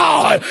of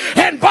God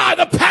and by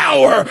the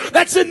power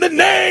that's in the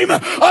name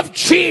of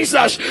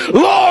Jesus.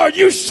 Lord,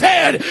 you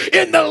said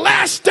in the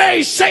last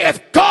days,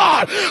 saith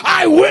God,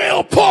 I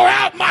will pour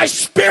out my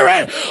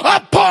Spirit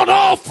upon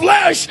all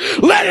flesh.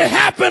 Let it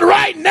happen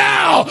right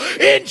now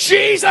in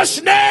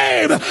Jesus'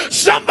 name.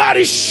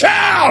 Somebody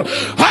shout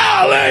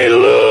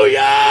hallelujah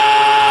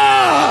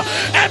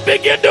and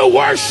begin to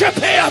worship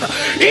him.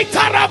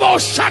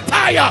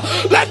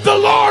 Let the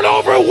Lord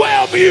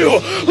overwhelm you.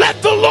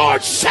 Let the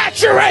Lord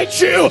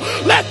saturate you.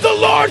 Let the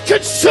Lord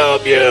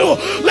consume you.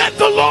 Let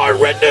the Lord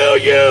renew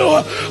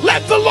you.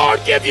 Let the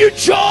Lord give you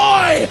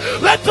joy.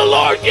 Let the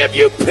Lord give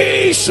you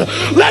peace.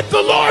 Let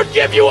the Lord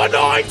give you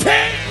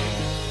anointing.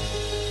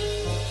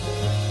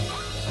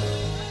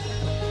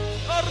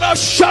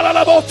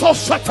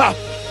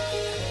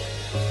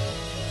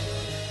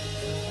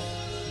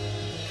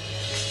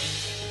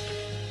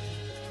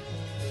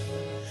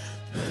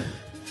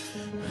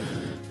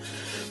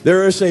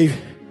 There is a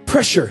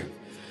pressure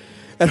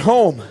at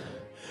home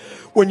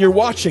when you're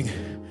watching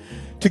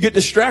to get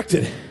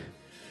distracted,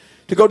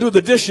 to go do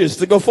the dishes,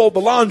 to go fold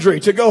the laundry,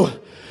 to go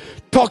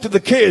talk to the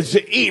kids,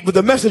 to eat with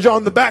the message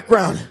on the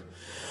background.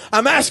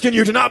 I'm asking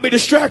you to not be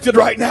distracted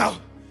right now.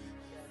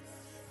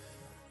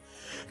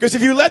 Because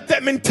if you let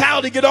that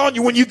mentality get on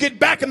you, when you get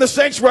back in the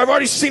sanctuary, I've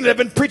already seen it. I've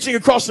been preaching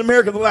across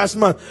America the last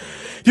month.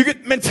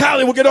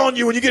 Mentality will get on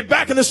you. When you get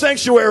back in the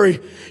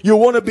sanctuary, you'll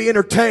want to be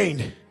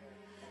entertained.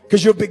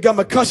 Because you'll become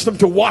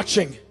accustomed to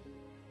watching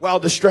while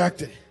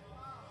distracted.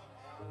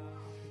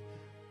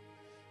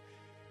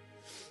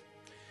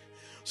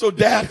 So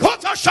dad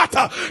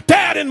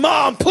and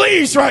mom,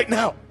 please right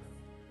now.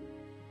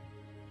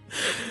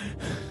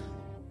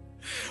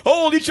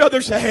 Hold each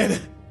other's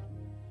hand.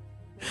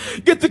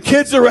 Get the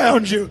kids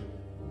around you.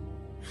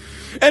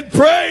 And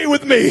pray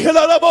with me.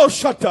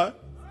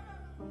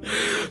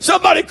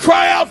 Somebody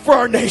cry out for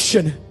our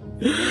nation.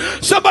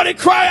 Somebody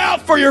cry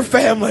out for your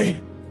family.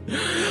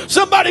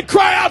 Somebody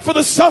cry out for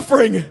the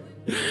suffering,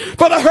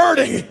 for the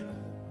hurting,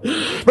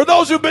 for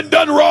those who've been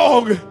done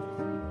wrong.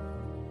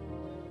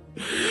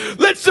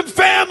 Let some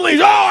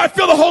families, I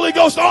feel the Holy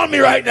Ghost on me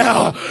right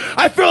now.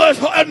 I feel an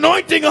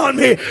anointing on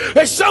me.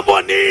 That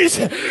someone needs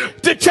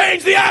to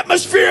change the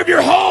atmosphere of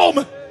your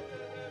home.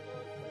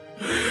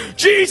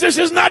 Jesus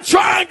is not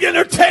trying to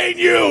entertain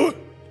you.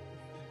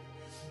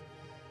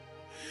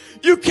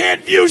 You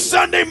can't view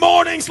Sunday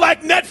mornings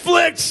like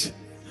Netflix.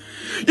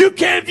 You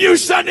can't view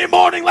Sunday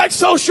morning like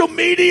social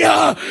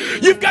media.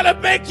 You've got to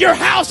make your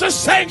house a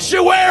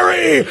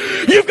sanctuary.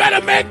 You've got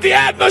to make the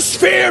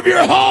atmosphere of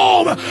your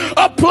home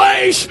a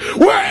place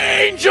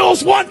where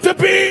angels want to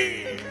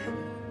be.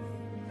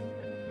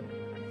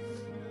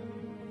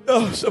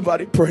 Oh,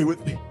 somebody pray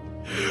with me.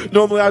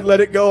 Normally I'd let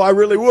it go. I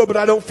really would, but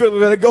I don't feel to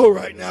let it go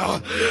right now.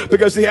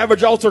 Because the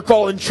average altar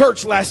call in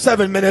church lasts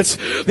 7 minutes.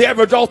 The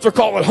average altar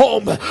call at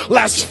home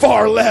lasts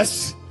far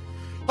less.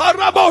 Come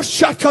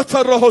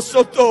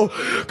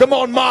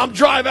on, mom,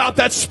 drive out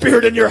that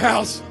spirit in your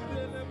house.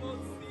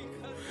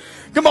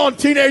 Come on,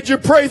 teenager,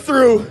 pray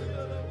through.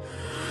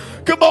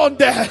 Come on,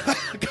 dad.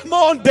 Come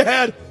on,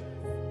 dad.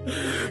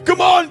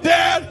 Come on,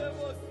 dad.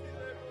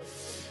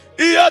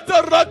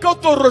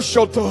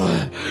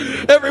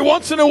 Every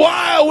once in a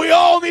while, we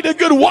all need a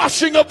good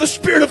washing of the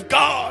Spirit of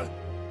God.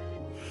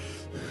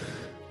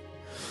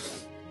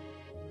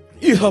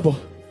 The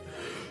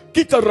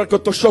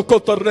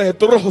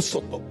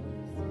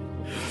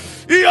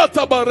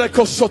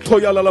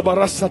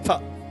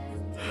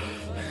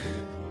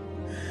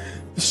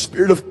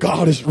Spirit of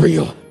God is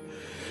real.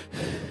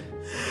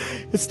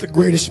 It's the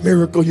greatest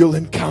miracle you'll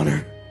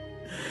encounter.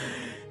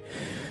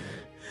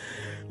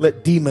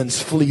 Let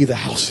demons flee the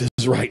houses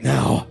right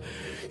now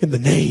in the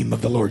name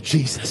of the Lord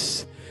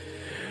Jesus.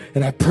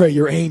 And I pray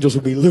your angels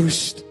will be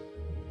loosed.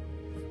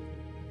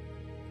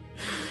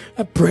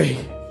 I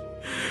pray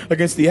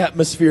against the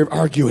atmosphere of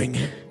arguing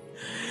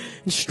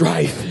and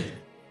strife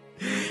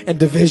and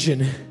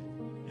division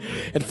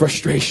and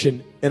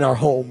frustration in our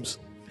homes.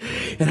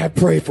 And I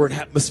pray for an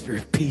atmosphere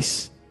of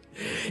peace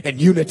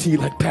and unity,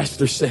 like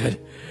Pastor said,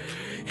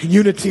 and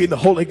unity in the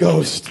Holy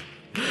Ghost.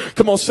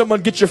 Come on, someone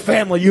get your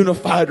family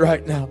unified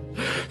right now.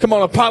 Come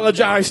on,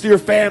 apologize to your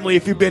family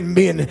if you've been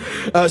being,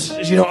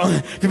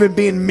 if you've been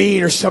being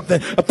mean or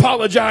something.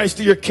 Apologize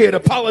to your kid.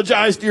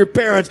 Apologize to your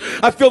parents.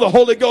 I feel the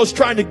Holy Ghost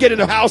trying to get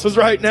into houses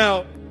right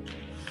now.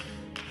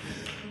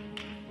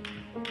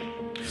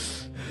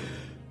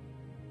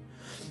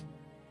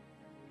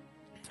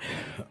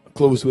 I'll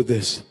close with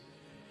this.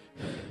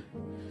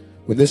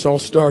 When this all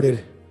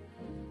started,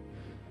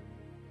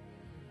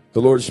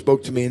 the Lord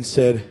spoke to me and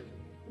said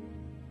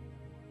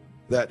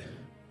that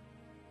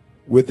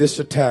with this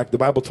attack, the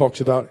Bible talks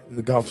about in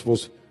the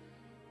Gospels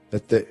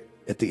that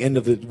at the end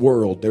of the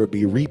world there would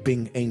be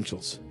reaping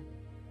angels.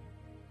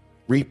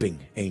 Reaping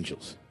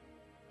angels.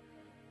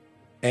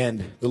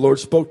 And the Lord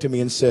spoke to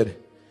me and said,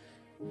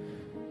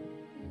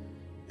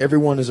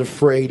 everyone is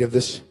afraid of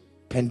this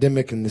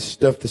pandemic and this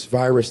stuff, this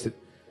virus that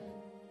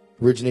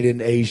originated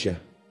in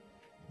Asia.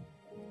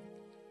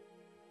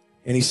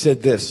 And he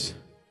said this,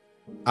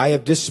 I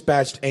have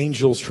dispatched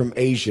angels from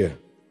Asia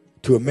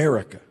to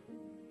America.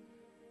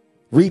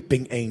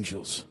 Reaping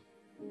angels.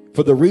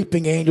 For the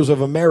reaping angels of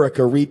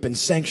America reap in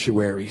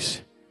sanctuaries.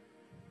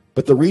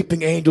 But the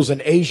reaping angels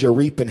in Asia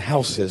reap in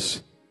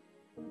houses,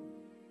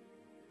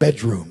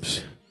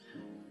 bedrooms,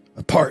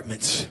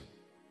 apartments.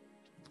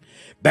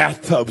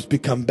 Bathtubs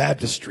become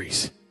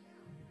baptistries.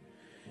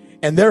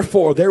 And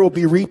therefore there will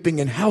be reaping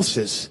in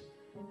houses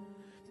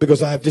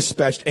because I have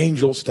dispatched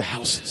angels to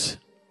houses.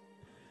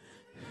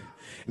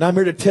 And I'm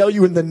here to tell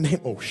you in the name,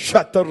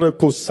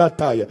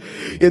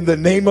 in the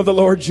name of the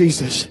Lord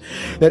Jesus,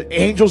 that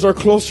angels are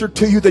closer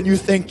to you than you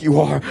think you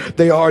are.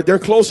 They're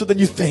closer than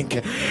you think.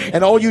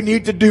 And all you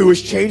need to do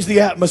is change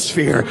the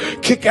atmosphere,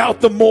 kick out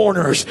the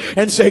mourners,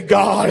 and say,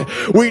 God,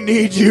 we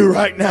need you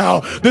right now.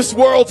 This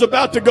world's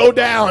about to go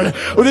down.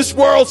 This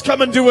world's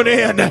coming to an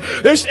end.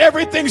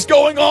 Everything's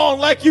going on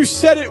like you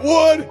said it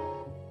would.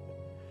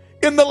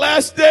 In the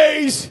last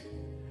days,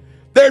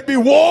 there'd be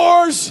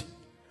wars.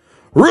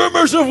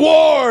 Rumors of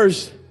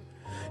wars.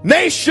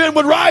 Nation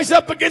would rise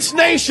up against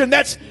nation.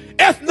 That's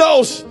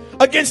Ethnos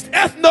against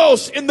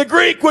ethnos in the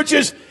Greek, which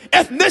is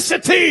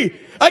ethnicity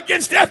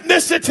against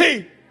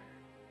ethnicity.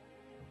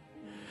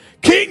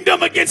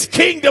 Kingdom against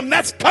kingdom.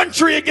 That's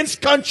country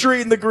against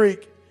country in the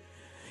Greek.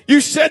 You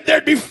said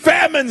there'd be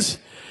famines,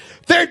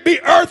 there'd be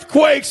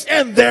earthquakes,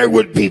 and there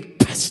would be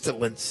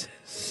pestilences.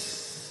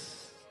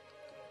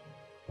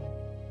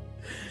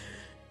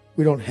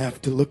 We don't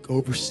have to look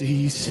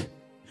overseas.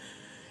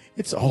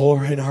 It's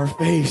all in our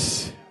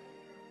face.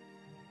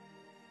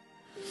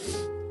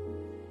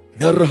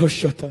 And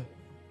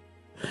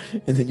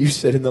then you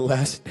said in the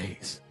last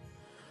days,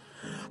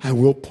 I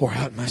will pour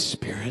out my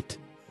spirit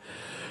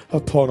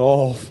upon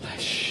all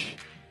flesh.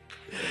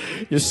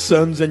 Your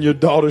sons and your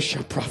daughters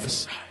shall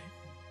prophesy.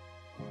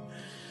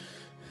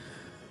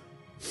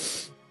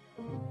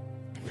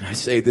 And I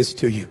say this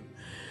to you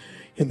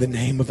in the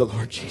name of the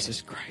Lord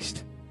Jesus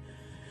Christ.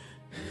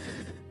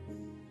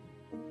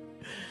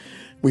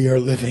 We are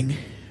living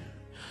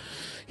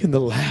in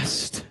the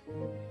last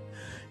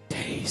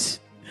days.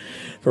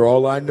 For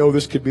all I know,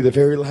 this could be the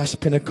very last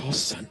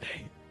Pentecost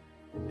Sunday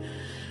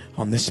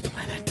on this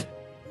planet.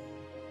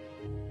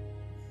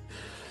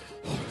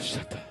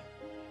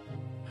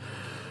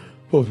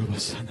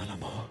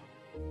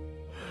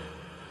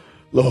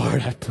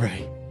 Lord, I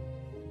pray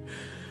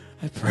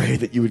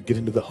that you would get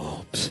into the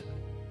homes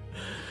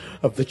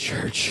of the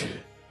church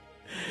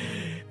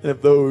and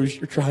of those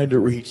you're trying to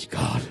reach,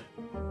 God.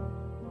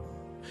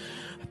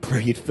 I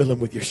pray you'd fill them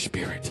with your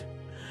spirit.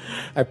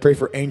 I pray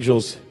for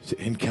angels to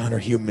encounter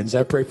humans.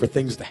 I pray for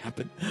things to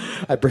happen.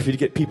 I pray for you to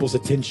get people's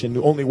attention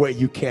the only way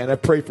you can. I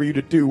pray for you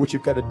to do what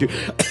you've got to do.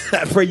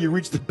 I pray you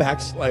reach the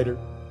backslider.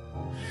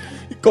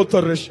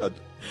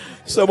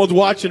 Someone's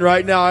watching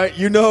right now.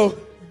 You know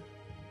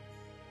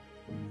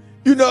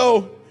you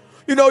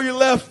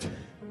left.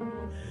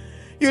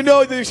 You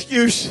know the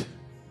excuse.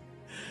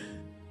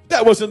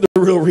 That wasn't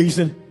the real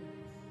reason.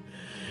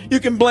 You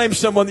can blame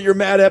someone that you're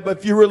mad at, but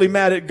if you're really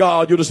mad at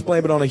God, you'll just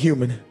blame it on a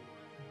human.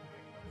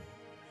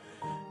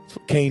 That's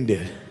what Cain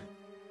did.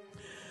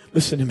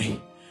 Listen to me.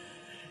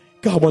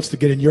 God wants to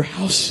get in your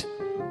house.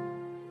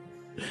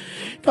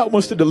 God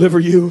wants to deliver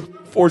you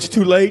before it's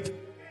too late.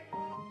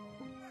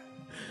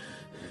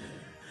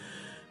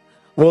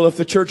 Well, if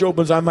the church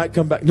opens, I might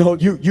come back. No,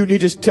 you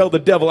need to tell the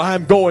devil,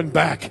 I'm going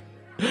back.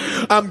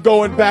 I'm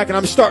going back, and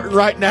I'm starting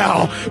right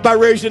now by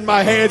raising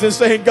my hands and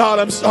saying, God,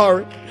 I'm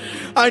sorry.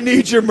 I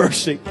need your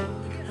mercy.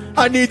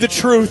 I need the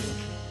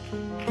truth.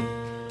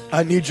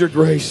 I need your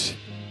grace.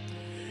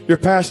 Your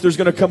pastor's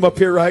going to come up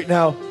here right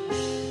now.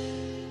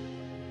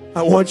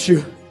 I want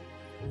you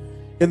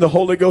in the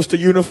Holy Ghost to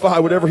unify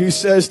whatever he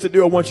says to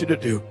do. I want you to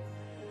do.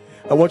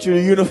 I want you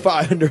to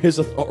unify under his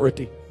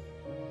authority.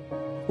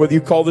 Whether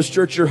you call this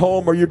church your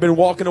home or you've been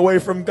walking away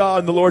from God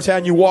and the Lord's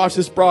had you watch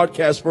this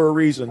broadcast for a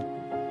reason,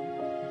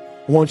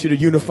 I want you to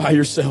unify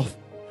yourself.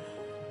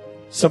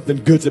 Something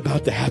good's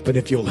about to happen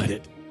if you'll let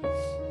it.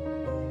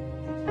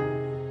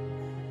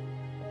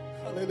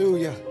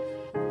 Hallelujah.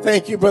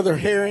 Thank you, Brother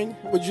Herring.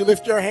 Would you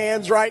lift your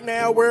hands right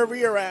now wherever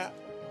you're at?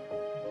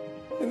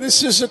 And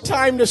this is a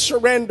time to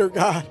surrender,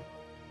 God.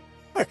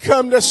 I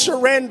come to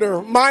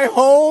surrender my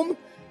home,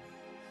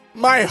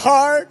 my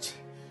heart,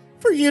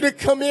 for you to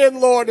come in,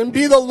 Lord, and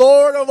be the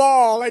Lord of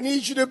all. I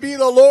need you to be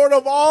the Lord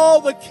of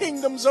all the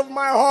kingdoms of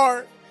my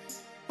heart.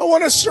 I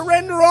want to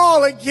surrender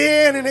all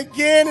again and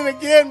again and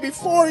again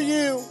before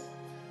you.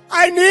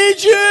 I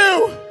need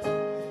you.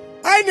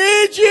 I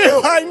need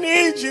you. I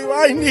need you.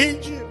 I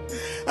need you.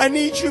 I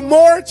need you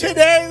more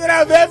today than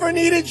I've ever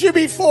needed you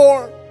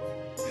before.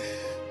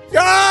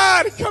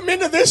 God, come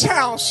into this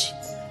house,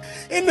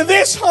 into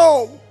this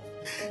home,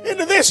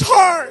 into this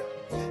heart.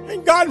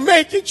 And God,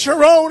 make it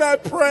your own, I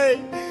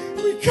pray.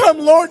 We come,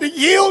 Lord, to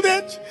yield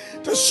it,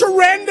 to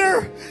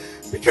surrender,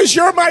 because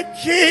you're my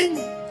King.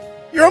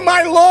 You're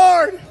my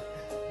Lord.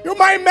 You're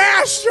my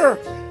Master.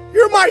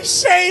 You're my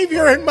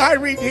Savior and my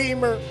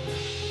Redeemer.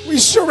 We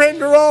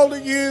surrender all to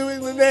you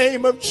in the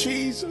name of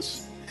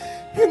Jesus.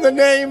 In the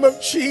name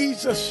of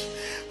Jesus.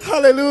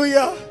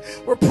 Hallelujah.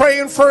 We're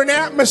praying for an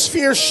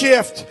atmosphere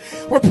shift.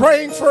 We're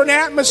praying for an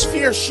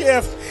atmosphere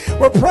shift.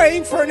 We're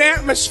praying for an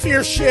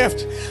atmosphere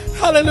shift.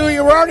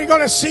 Hallelujah. We're already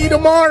going to see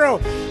tomorrow.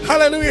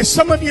 Hallelujah.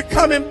 Some of you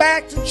coming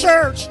back to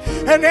church.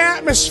 An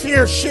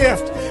atmosphere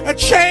shift. A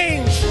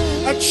change.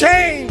 A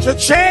change. A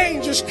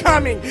change is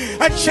coming.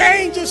 A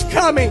change is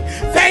coming.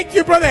 Thank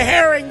you, Brother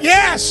Herring.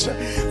 Yes.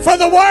 For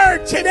the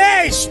word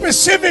today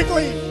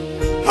specifically.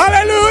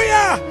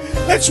 Hallelujah.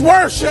 Let's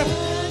worship.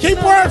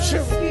 Keep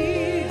worship.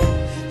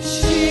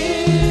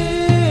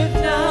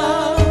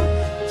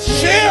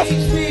 Shift.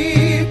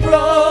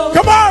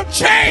 Come on,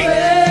 change.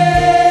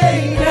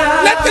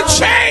 Let the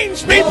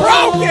chains be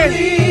broken.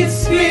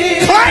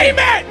 Claim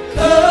it.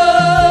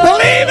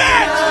 Believe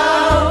it.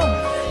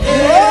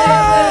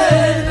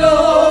 Heaven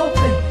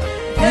open.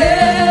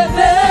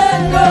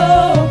 Heaven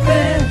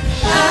open.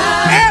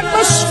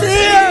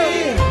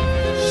 Atmosphere.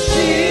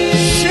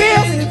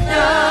 Shift.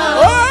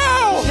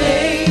 Oh.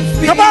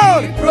 Come on.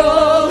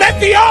 Let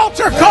the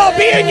altar call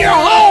be in your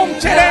home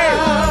today.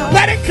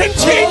 Let it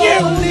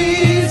continue.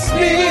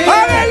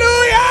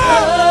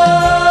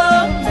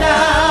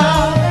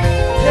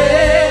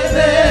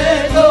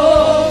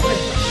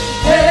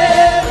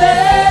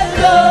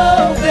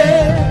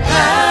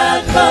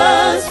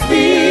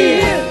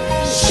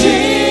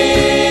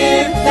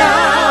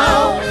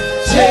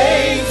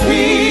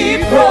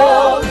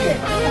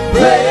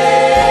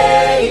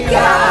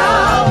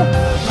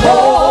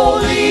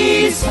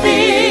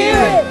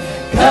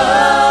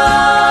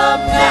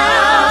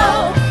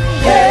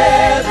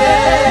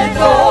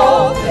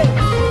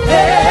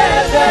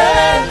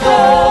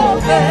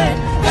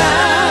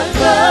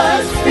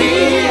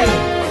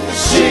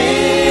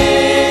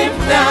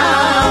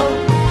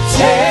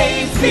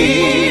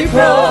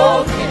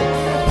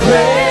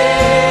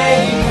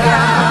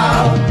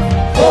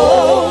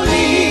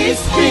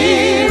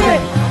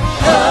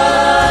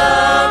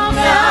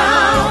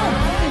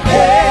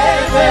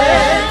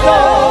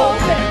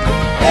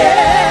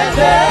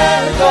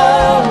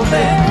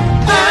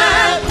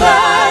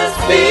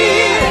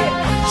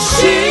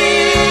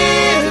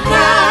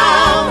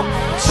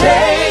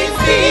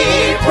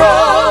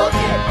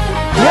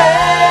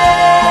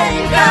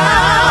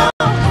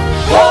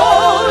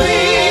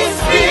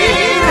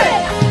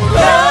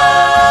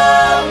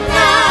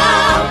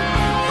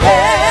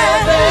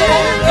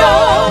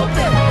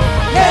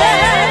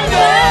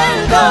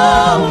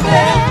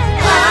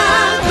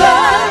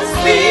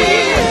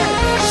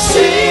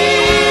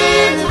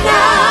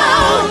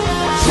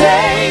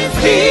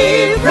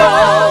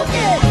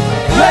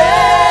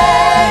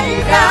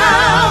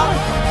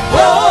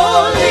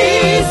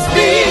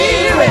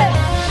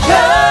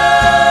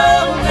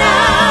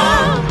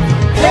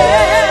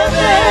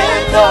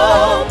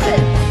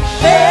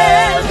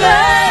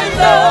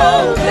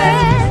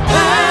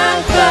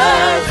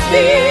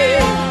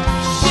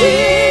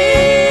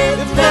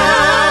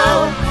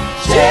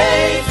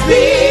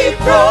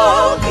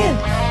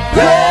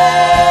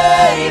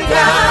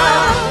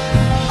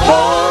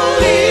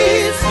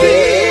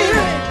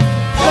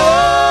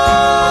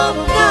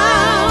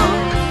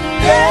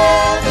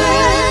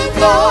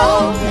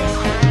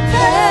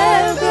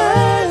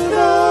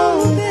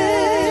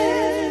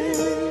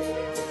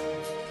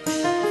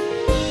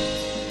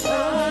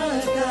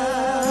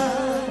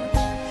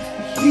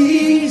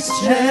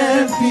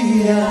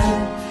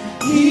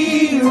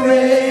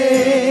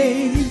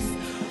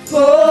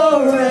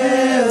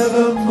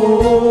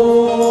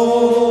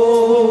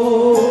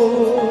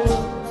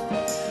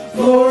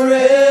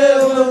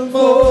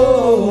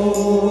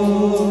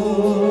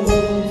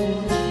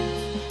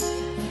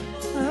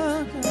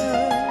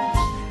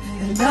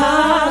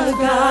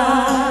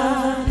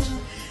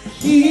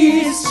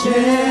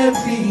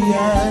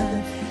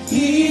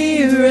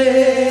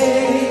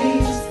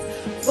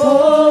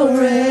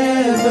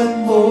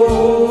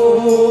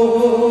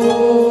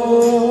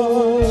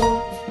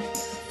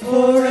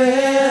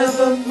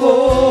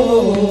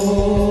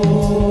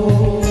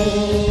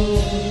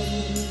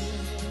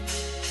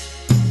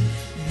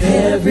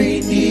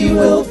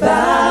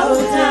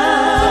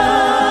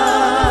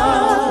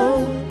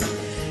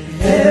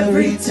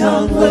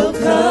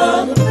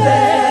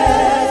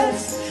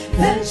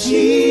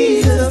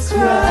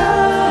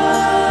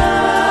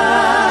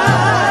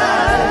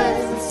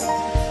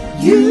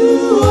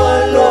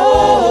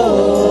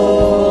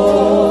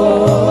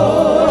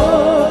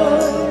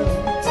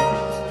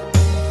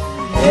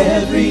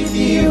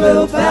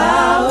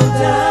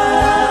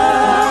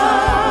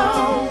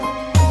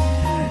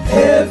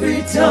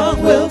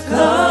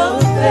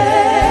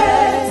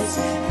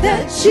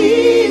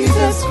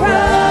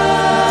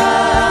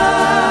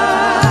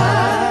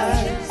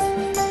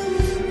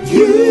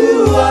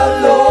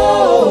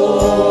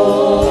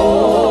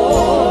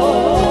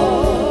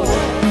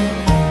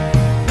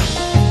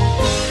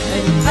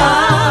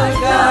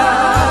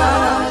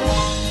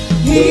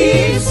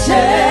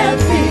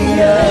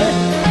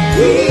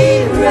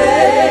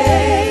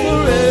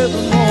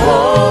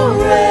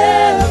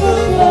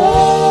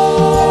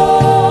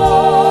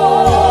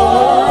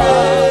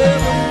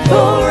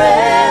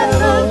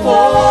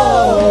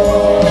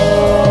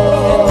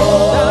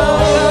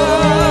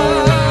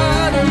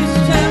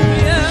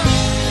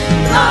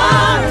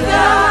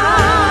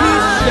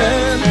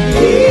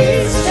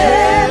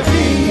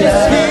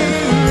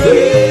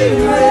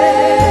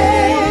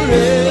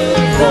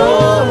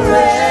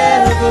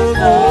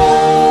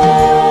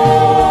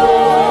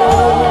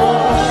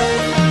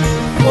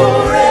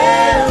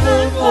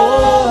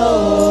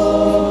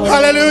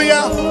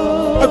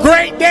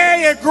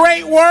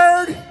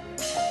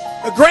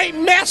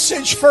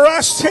 For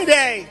us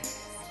today.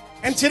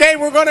 And today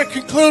we're going to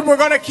conclude, we're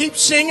going to keep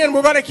singing,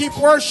 we're going to keep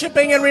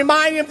worshiping and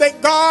remind Him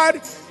that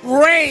God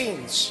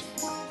reigns.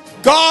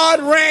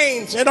 God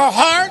reigns in our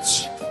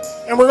hearts,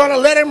 and we're going to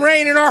let Him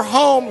reign in our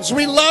homes.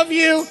 We love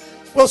you.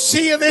 We'll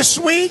see you this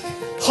week,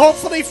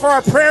 hopefully for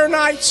our prayer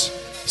nights,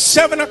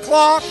 7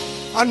 o'clock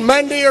on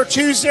Monday or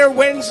Tuesday or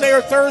Wednesday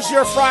or Thursday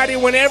or Friday,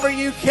 whenever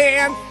you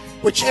can,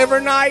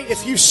 whichever night,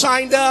 if you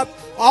signed up.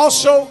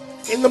 Also,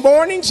 in the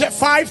mornings at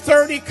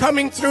 5:30,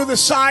 coming through the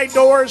side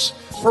doors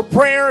for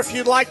prayer if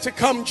you'd like to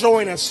come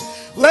join us.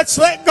 Let's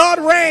let God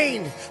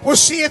reign. We'll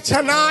see you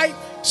tonight,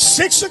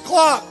 6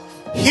 o'clock.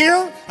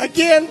 Here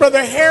again,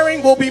 Brother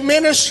Herring will be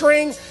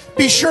ministering.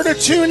 Be sure to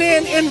tune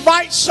in.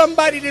 Invite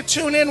somebody to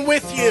tune in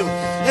with you.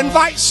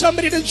 Invite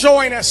somebody to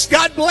join us.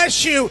 God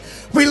bless you.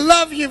 We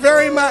love you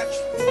very much.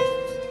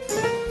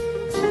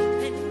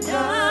 And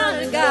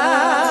our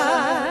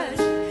God,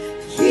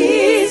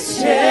 He's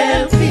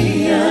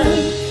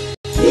champion.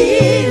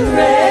 He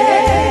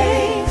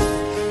reigns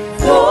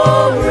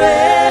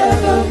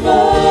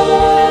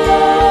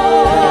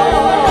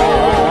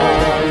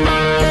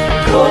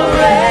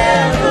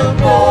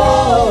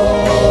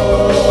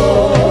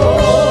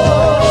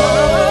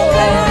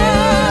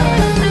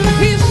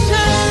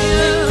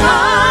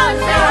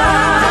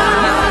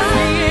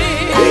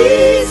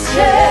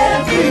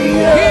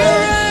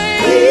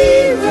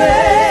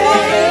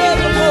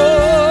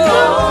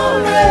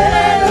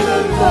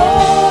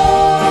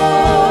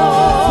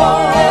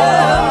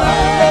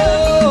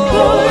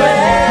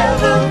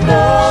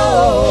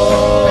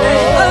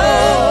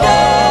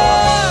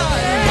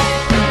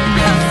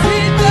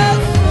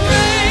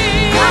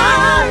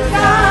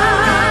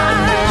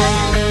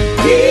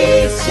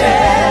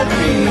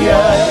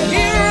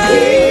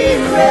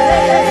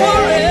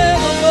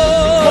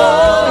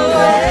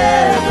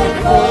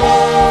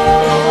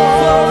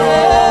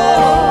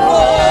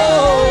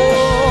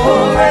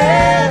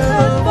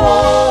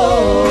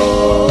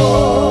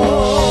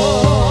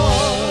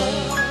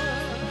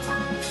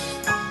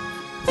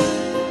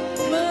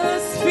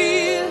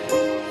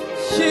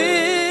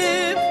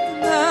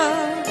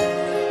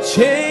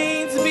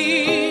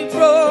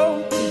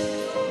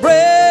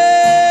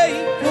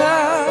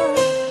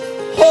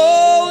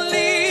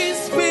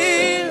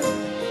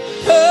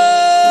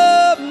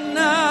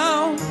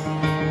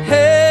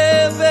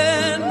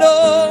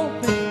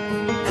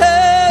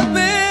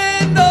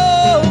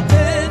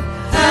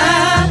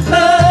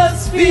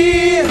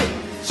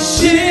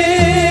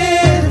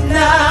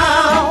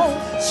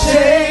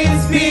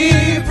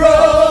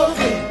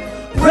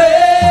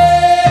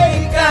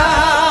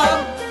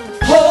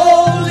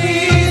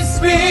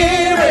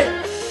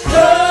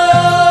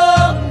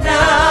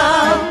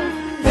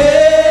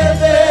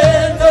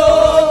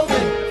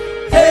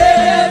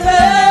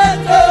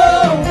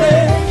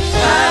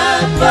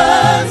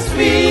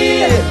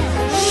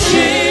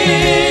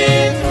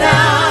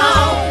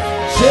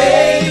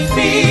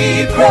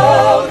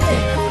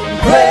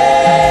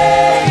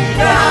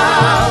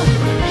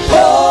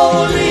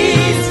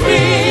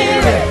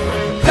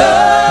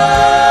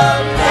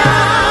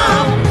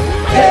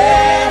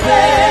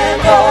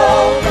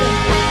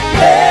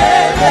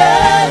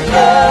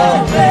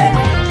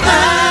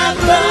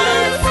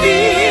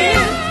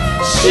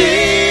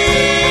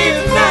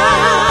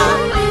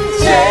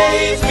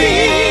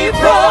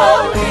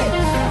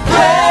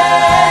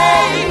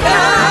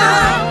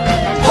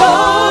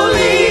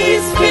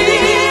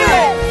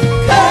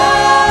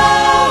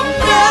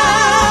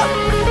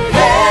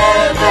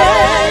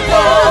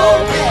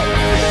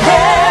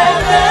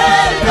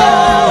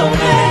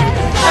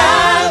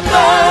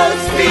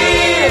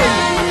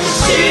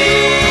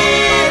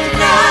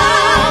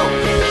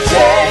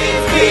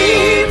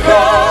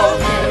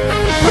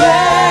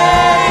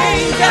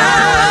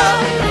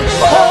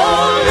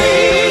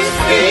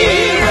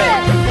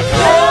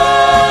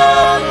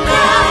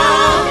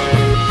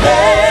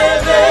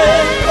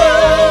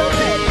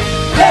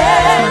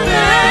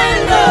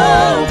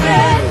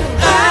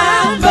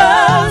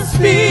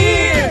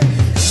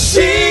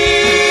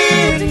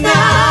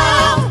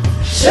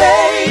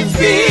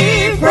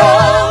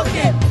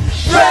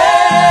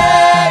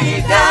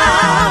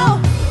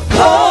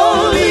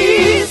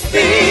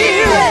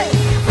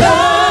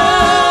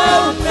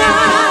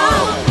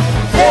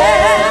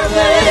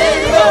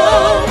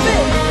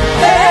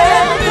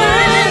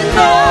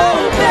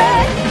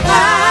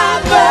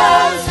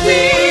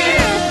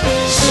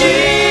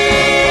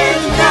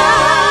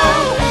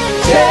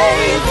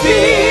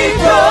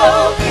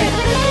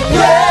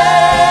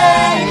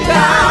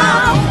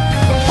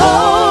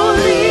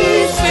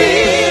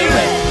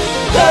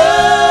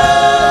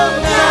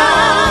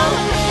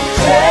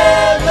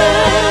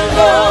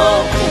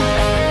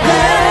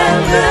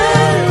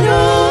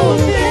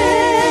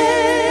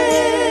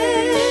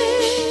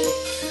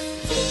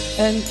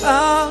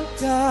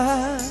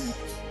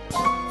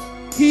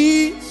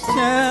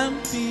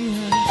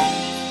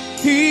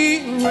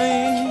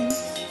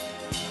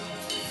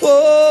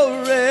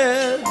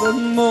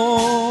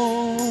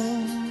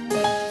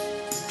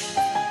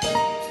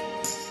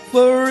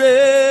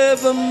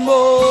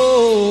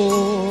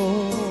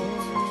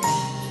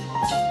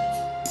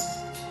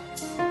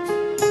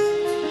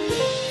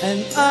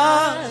And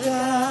our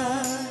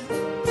God,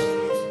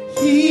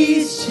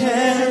 He's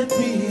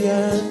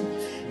champion.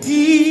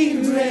 He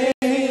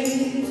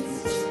reigns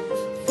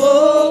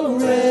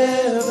forevermore.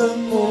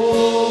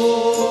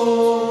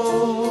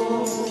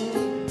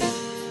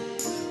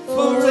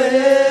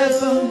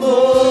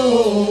 Forevermore.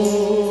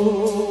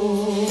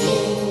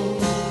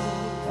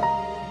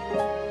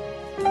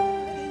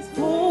 He's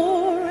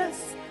for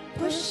us,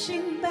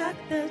 pushing back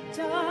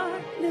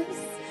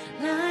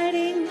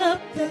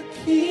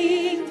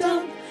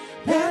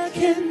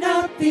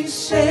be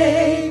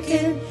shaken.